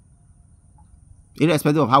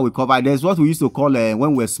 Irrespective of how we cover it, there's what we used to call when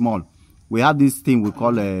we were small. We have this thing we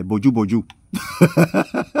call boju boju.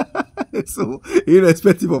 So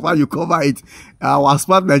irrespective of how you cover it, our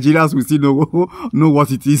smart Nigerians will still know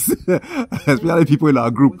what it is. Especially people in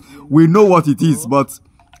our group, we know what it is, but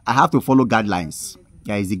I have to follow guidelines.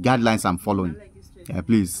 Yeah, it's the guidelines I'm following. Yeah,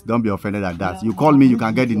 please don't be offended at that. You call me, you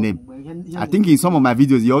can get the name. I think in some of my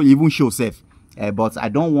videos you even show safe, but I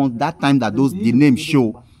don't want that time that the names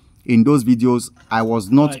show in those videos. I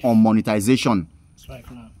was not on monetization.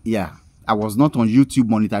 Yeah, I was not on YouTube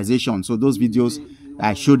monetization. So those videos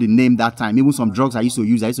I showed the name that time. Even some drugs I used to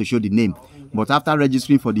use, I used to show the name. But after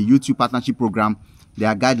registering for the YouTube partnership program, there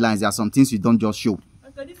are guidelines. There are some things you don't just show.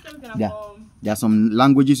 There are some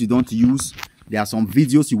languages you don't use. There are some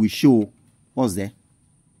videos you will show. What's there?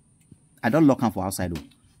 I don't lock them for outside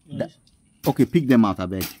though. Okay, pick them out, I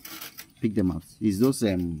beg. Pick them out. It's those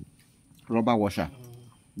rubber washer.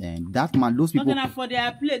 And that man, those people. Okay, for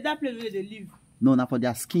their place, that place where they live. No, not for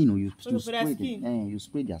their skin. Or you for their skin. You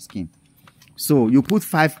spray their skin. So you put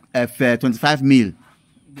 25 mil.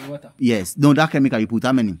 The water. Yes. No, that chemical you put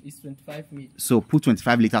how many? It's 25 mil. So put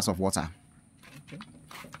 25 liters of water. Okay.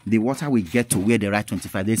 The water will get to where they write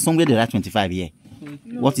 25. There's somewhere they write 25 here.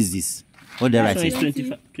 No. What is this? What they write? So it's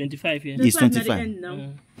 25 here. It's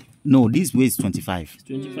 25. No, this way is 25. It's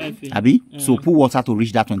 25 here. Abi? So put water to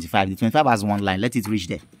reach that 25. The 25 has one line. Let it reach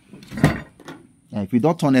there. If you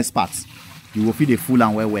don't turn experts, you will feed a full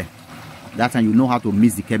and well. That time you know how to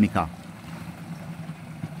mix the chemical.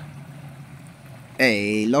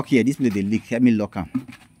 Hey, look here. This place they leak. Let me lock them.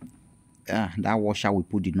 That washer we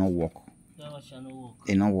put did not work. That washer no work.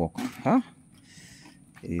 It not work. Huh?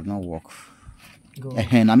 It did not work.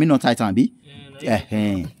 I mean not tight, Abi.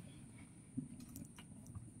 Yeah,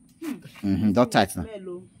 not tight now.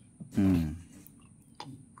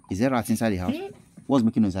 Is there rats inside the house? What's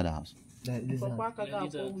making noise inside the house?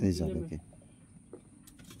 This okay.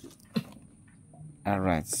 All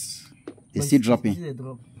right. It's still dropping.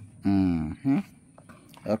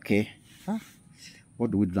 Okay.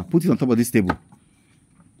 What do we do now? Put it on top of this table.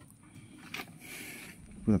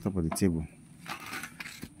 Put it on top of the table.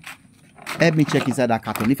 Help me check inside that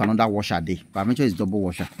carton if another washer there. But make sure it's double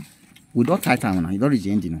washer. We don't tighten now. You don't reach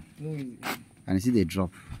the engine. And you see they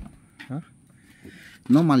drop.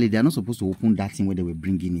 Normally they are not supposed to open that thing where they were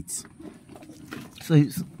bringing it. So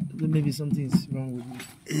maybe something's wrong with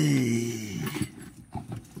it.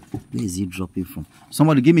 Where is it dropping from?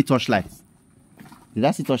 Somebody give me torchlight. Did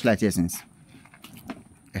I see torchlight here since?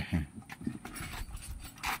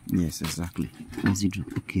 Yes, exactly. Where's it?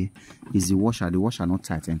 Okay. Is the washer not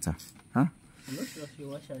tight? Enter. Huh? I'm not sure if the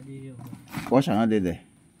washer there. Washer not there.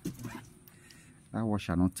 That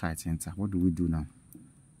washer not tight. Enter. What do we do now?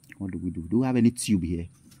 What do we do? Do we have any tube here?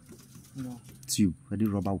 No. Tube. Any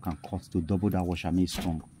rubber we can cut to double that washer make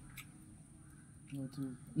strong. No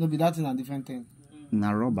too. No, be that in a different thing.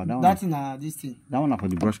 Na rubber. That in a this thing. That one for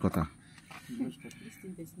the brush cutter. This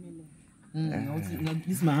thing dey smell. No,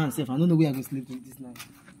 this is my hand safe. I don't know where I go sleep with this night.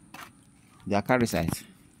 They are carry size.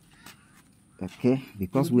 Okay,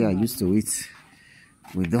 because we are used to it,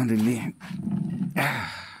 we don't really.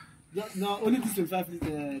 No, only this 25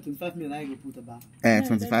 million I go put about.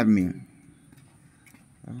 25 million.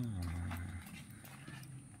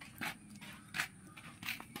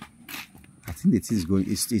 I think the thing is going.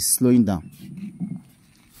 It's slowing down.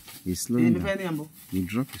 It's slowing down. The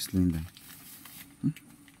drop is slowing down.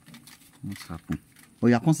 What's happened? Oh,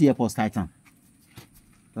 you can't see airports tighten.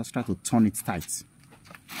 Let's try to turn it tight.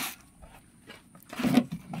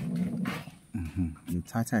 The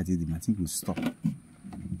tighter I did it, I think we'll stop.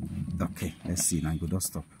 Okay, let's see. Now you go just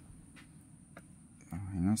stop.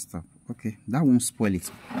 Not stop. Okay, that won't spoil it.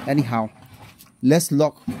 Anyhow, let's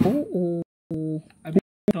lock.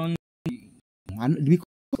 And because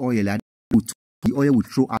oil, the oil will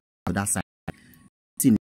throw out that side.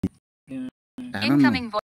 Incoming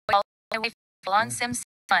voice on Sims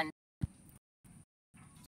Fun.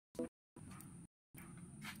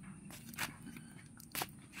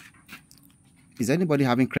 Is anybody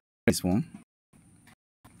having credit this one?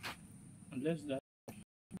 Unless that.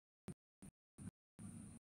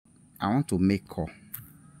 I want to make call.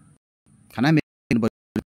 Can I make anybody?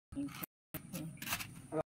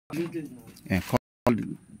 Call.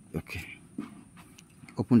 Okay.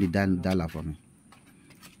 Open the dialer for me.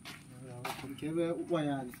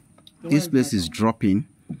 This place is dropping.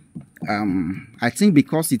 I think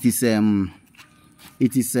because it is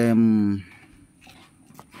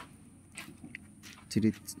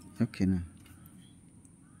okay now.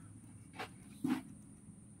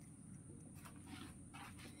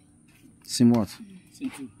 Sim what? Sim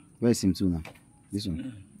 2. Where is Sim 2 now? This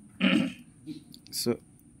one.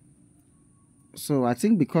 So I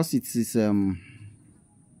think because it is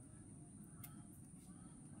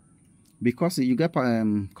because you get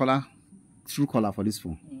color, true color for this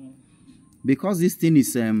phone. Because this thing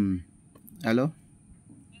is hello?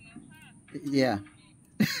 Yeah.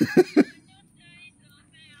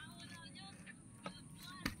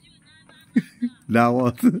 Now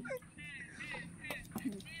what?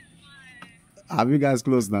 Have you guys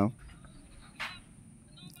closed now?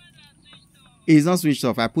 It's not switched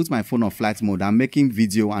off. I put my phone on flight mode. I'm making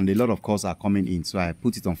video and a lot of calls are coming in, so I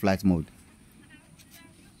put it on flight mode.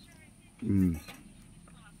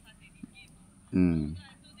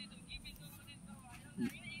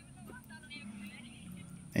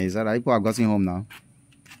 Is that right? People are getting home now.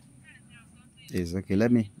 It's okay.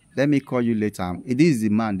 Let me call you later. It is the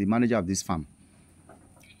manager of this farm.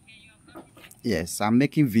 Yes, I'm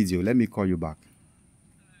making video. Let me call you back.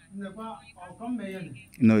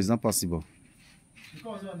 No, it's not possible.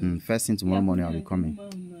 First thing tomorrow morning, I'll be coming.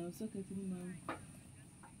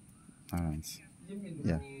 All right.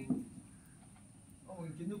 Yeah.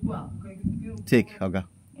 Take, Oga.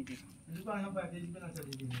 Okay.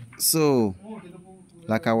 So,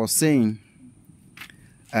 like I was saying,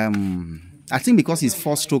 I think because it's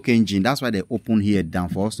 4-stroke engine, that's why they open here down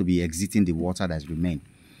for us to be exiting the water that's remained.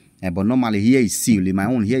 But normally here is sealed. In my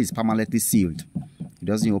own, here is permanently sealed. It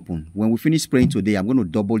doesn't open. When we finish spraying today, I'm going to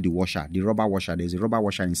double the washer, the rubber washer. There's a rubber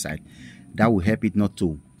washer inside. That will help it not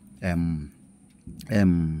to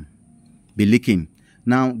be leaking.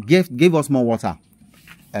 Now, give us more water.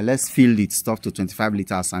 Let's fill it stuff to 25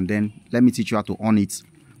 liters, and then let me teach you how to on it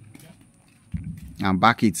and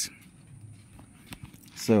back it.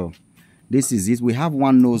 So, this is it. We have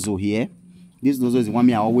one nozzle here. This nozzle is the one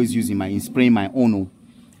I always use in spraying my own.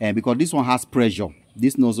 Because this one has pressure.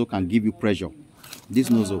 This nozzle can give you pressure. This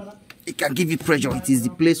nozzle, it can give you pressure. It is the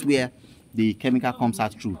place where the chemical comes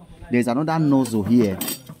out through. There's another nozzle here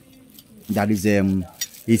that is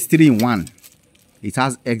it's 3-in-1. It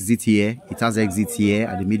has exit here. It has exit here.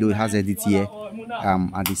 At the middle, it has exit here.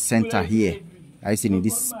 At the center here, I see in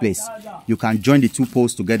this place. You can join the two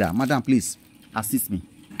poles together. Madam, please assist me.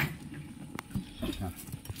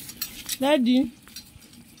 Daddy.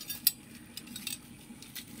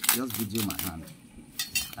 Just video my hand.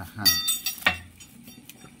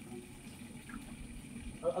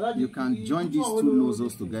 You can join these two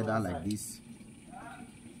nozzles together like this.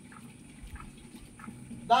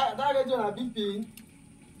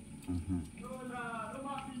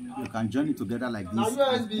 You can join it together like this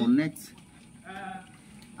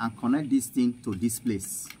and connect this thing to this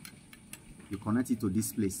place. You connect it to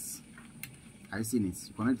this place. Have you seen it?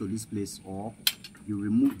 You connect to this place, or you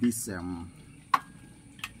remove this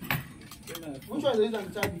Which one is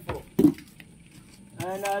on charge before?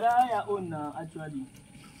 Your own now, actually.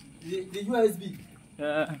 The USB.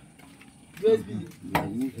 USB.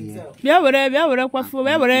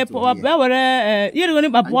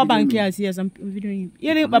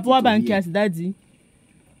 Daddy.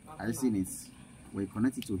 I seen it. We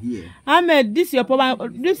connect it to here. Ahmed, this your power.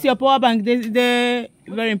 This your power bank. They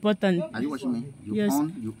very important. Are you watching me? You yes.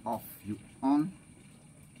 On, you off. You on,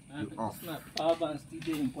 you off. Power bank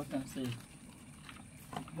still important. Say.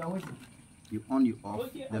 You on, you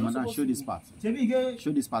off. Then madam, show this part.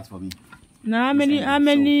 Show this part for me. Now how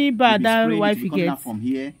many bad that Wi-Fi gets? From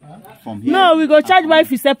here, from here. No, we go charge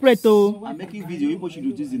Wi-Fi separate though. I'm making video. People should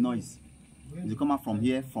reduce the noise. You come out from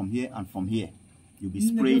here, and from here. You'll be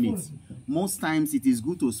spraying it. Most times it is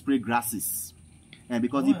good to spray grasses. And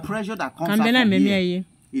because the pressure that comes out from here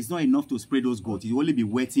is not enough to spray those goats. You will only be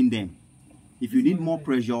wetting them. If you need more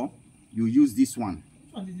pressure, you use this one.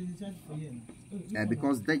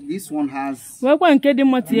 Because this one has more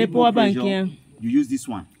pressure, you use this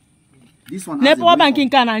one. This one has power banking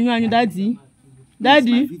can daddy.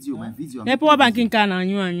 Daddy. My video. Power banking can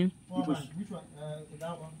anyu.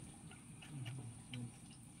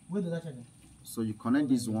 Where did that charge? So you connect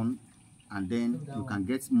this one, and then you can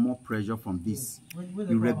get more pressure from this.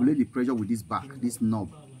 You regulate the pressure with this back, this knob.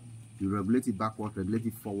 You regulate it backward, regulate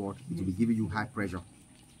it forward. It will be giving you high pressure,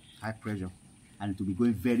 and it will be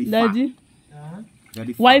going very far.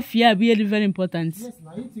 Very far. Wi-Fi really very important. Yes,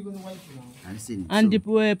 now you take on the Wi-Fi now. And the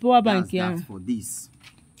power bank that's for this.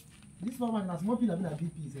 This power bank has small pin and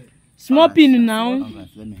BP. Small pin now. Right,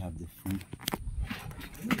 let me have the phone.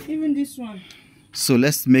 Even this one. So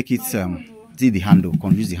let's make it see the handle.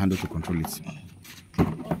 Use the handle to control it.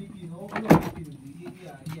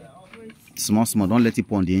 Small. Don't let it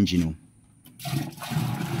pour on the engine.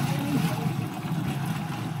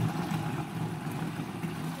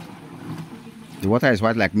 The water is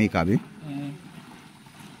white like milk, Abby.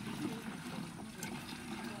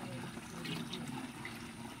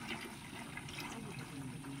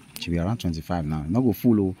 Should be around 25 now. Not go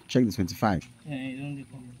full. Check the 25.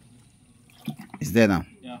 It's there now.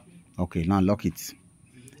 Yeah. Okay, now lock it.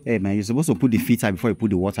 Hey man, you're supposed to put the filter before you put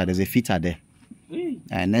the water. There's a filter there.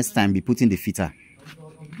 Next time, be putting the filter.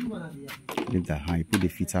 Leave that. You put the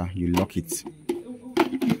filter. You lock it.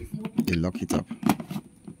 You lock it up.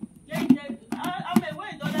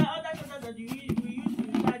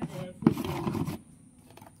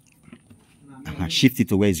 Shift it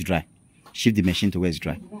to where it's dry. Shift the machine to where it's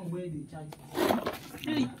dry.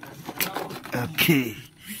 Okay.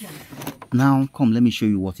 Now, come, let me show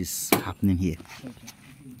you what is happening here.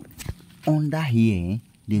 Under here,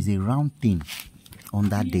 there's a round thing.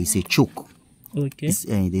 Under there is a choke. Okay.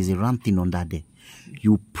 There's a round thing under there.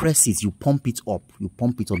 You press it, you pump it up.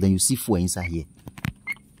 Then you see fuel inside here.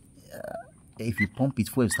 If you pump it,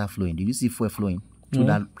 fuel start flowing. Did you see fuel flowing through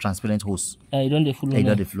that transparent hose? I don't the flow. I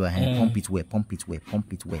don't the flow. Pump it well. Pump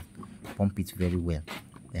it very well.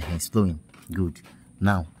 It's flowing. Good.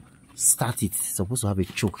 Now, start it. It's supposed to have a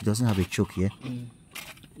choke. It doesn't have a choke here.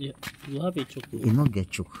 Yeah, you have a choke. It not get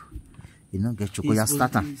choke. Oh, yeah,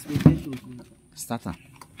 starter. Starter.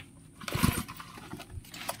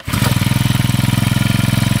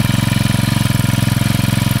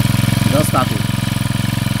 Just start it.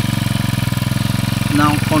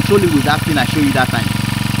 Now control it with that thing I showed you that time.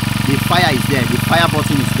 The fire is there. The fire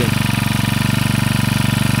button is there.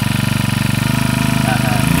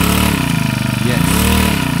 Yes.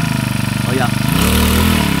 Oh yeah.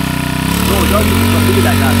 No, just do it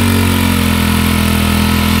like that.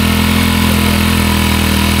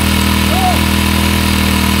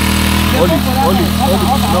 Hold it.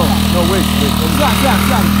 No, wait.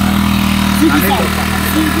 See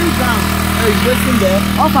this down. Hey, it's resting there.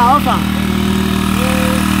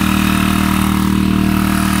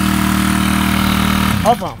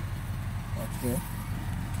 Offer.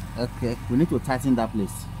 Okay. We need to tighten that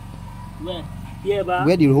place. Where? Yeah, but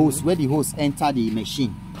where the hose enter the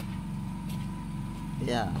machine.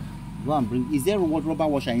 Yeah. Go and bring. Is there a rubber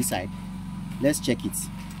washer inside? Let's check it.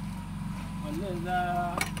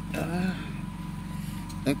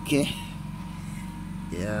 Okay.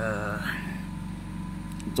 Yeah.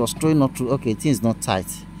 It was throwing not through. Okay, things not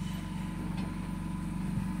tight.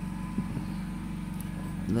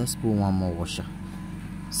 Let's put one more washer.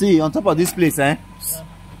 See, on top of this place, there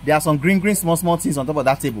are some green small things on top of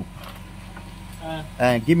that table.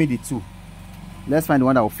 Give me the two. Let's find the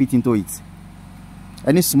one that will fit into it.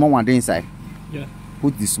 Any small one there inside? Yeah.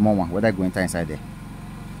 Put the small one. Whether I go enter inside there?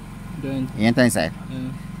 You enter inside?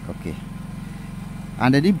 Yeah. Okay.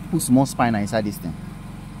 And they did put small spine inside this thing.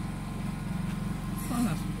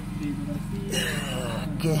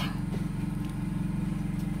 Okay.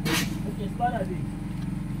 spinal dey.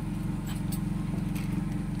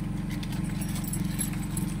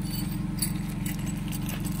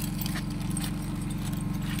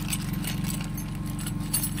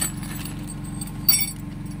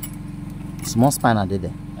 Small spinal did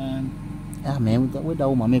there. Yeah, man, where that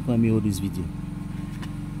woman make me hold this video?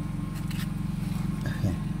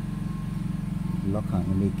 Lock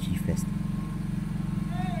and make key first.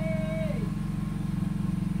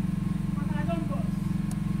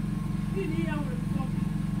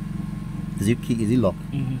 Is it key? Is it lock?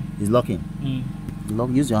 It's locking. Lock.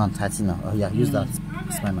 Use your hand tighten now. Oh yeah, use that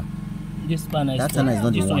spinal. This spinal that is spinal is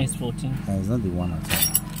not this the one one. is 14. It's not the one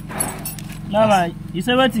outside. Mama, you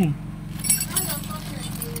say what thing?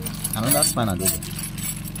 Another spinal did there.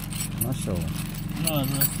 I'm not sure. No,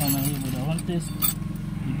 that's spinal here, but I want this.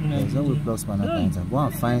 There's no way plug spinal can enter. Go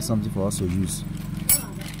and find something for us to use.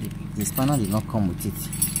 The spinal did not come with it.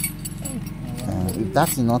 If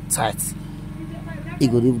that is not tight,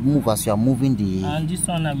 it will move as you are moving the. And this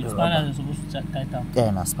one, the spinal is supposed to tight up. Yeah,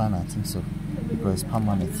 na spinal, I think so. Because it's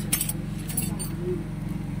permanent.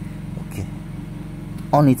 Okay.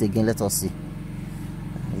 On it again, let us see.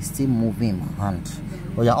 It's still moving in my hand.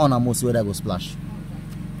 Oh, yeah, on almost where that go splash.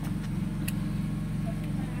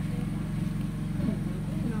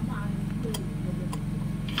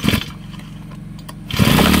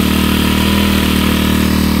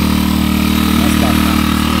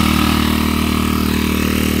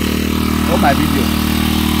 My video.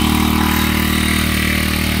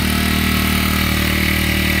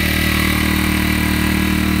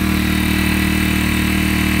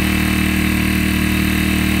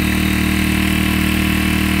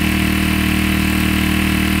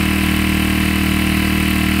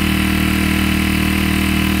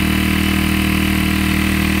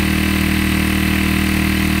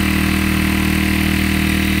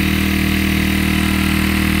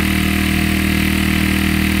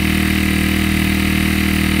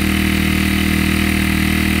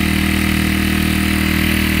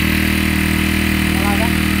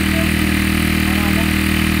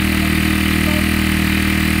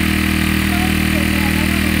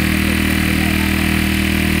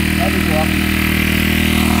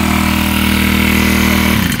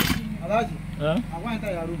 I want to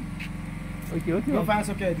enter your room. Okay. Go find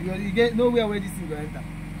socket. You get nowhere where this thing go enter.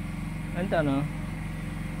 Enter now.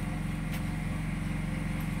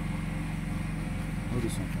 Hold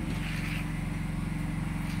this one for me.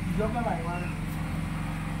 Jump by one.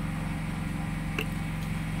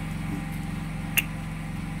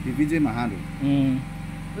 The video in my hand.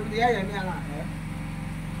 Maybe the eye me ala.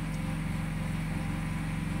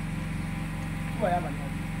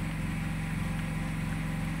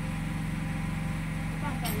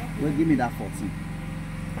 Well, give me that 14.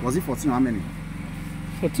 Was it 14 or how many?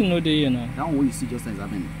 14 no day here now. That one you see just as how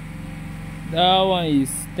many? That one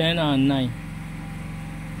is 10 and 9.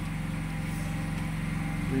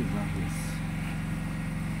 Where is that place?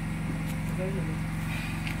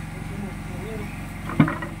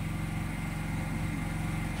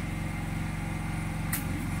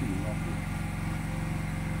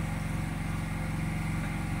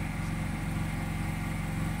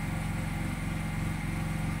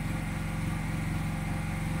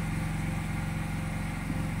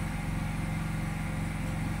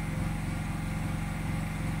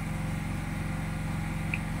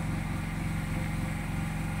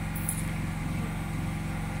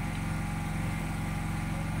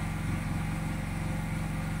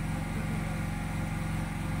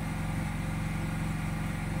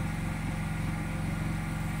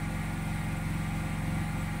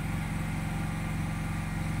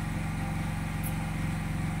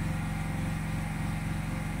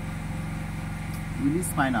 You need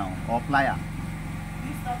spinal or plier.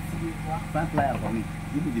 Find plier for me.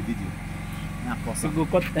 Give me the video. Now pause. Go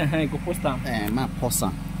cut go post am.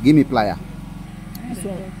 Pause. Give me plier. This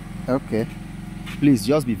one. Okay. Please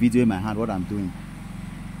just be videoing my hand what I'm doing.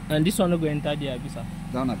 And this one no go enter there, bisa.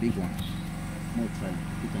 Down a big one. No try.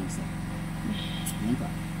 Put on inside. Enter.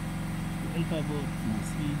 Enter go.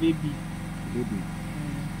 Nice. Baby. Baby.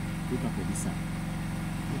 Put up for this side.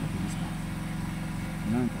 Put up for this side.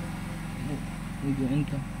 Now enter. We go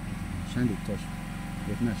enter. Shine the touch.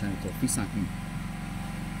 Let me shine the touch. Fix something.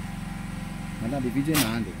 Madam, the video in my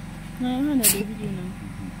hand. No, I hand the video now.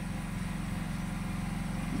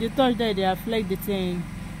 The touch there, they affect the thing.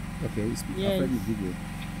 Okay, it's Yes. after this video.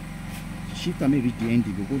 Shift and reach the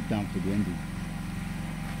ending. Go down to the ending.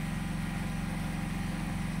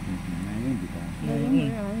 I won't be down. I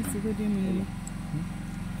want to go there.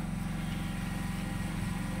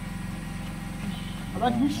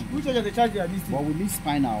 Like which charger they charge you at this thing? But we need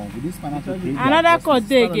spinal. We need spinal to create. Another cord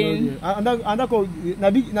there again. Another cord. Na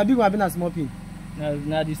big one been a small pin.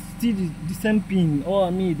 Now still the same pin. All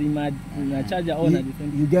me my charger all the same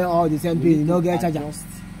pin. You get all the same pin. You don't get charger.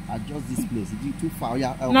 Adjust this place. Is it too far?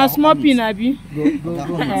 Yeah. Now small pin, Abi. Go.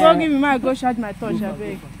 Go give me my go charge my torch, I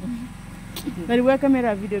beg. But where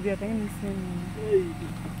camera video be? Can you send me?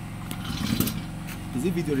 Is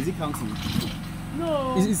it video? Is it counting?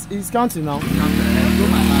 No. It's counting now. Go my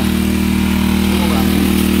hand. Go over and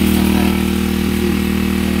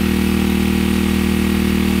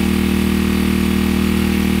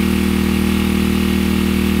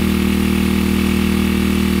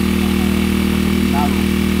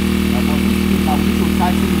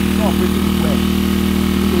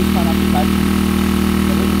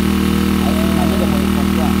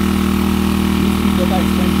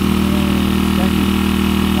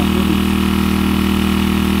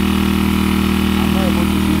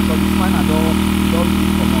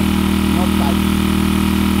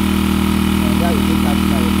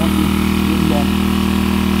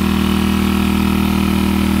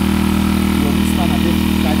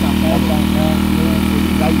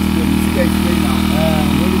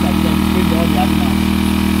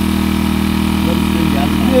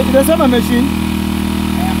There's a machine.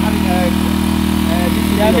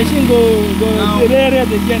 The machine go red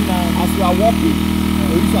again now. as you are walking,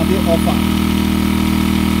 you use a bit offer.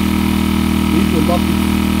 You need to lock it.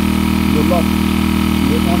 You lock.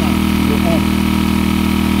 You on and you on.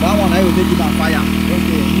 That one I will take it on fire.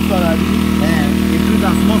 Okay, this one I do. Increase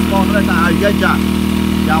and small, not let that get jar.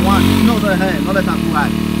 That one, no the hair, not let that too high.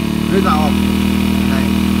 Raise that up.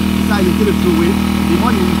 This how you take it through way. The more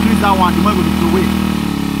you increase that one, the more you go through way.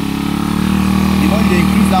 The more you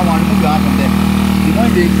increase that one, remove your hand from there. The more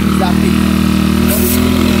you increase that thing, the more you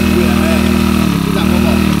increase that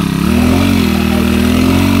cover.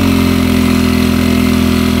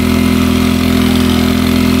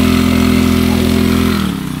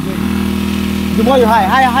 The more you higher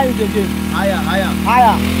you get. Higher.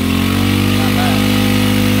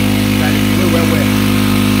 That is well.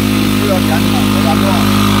 You put on the animal, but I'm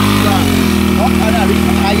not carrying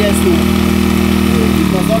the highest too.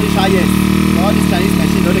 Because all the highest, all these Chinese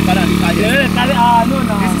machines, all the carry the highest. No.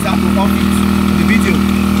 This is how to off it. The video.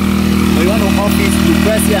 But you want to off it, you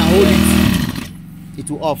press here and hold it. It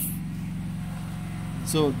will off.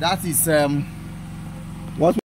 So that is what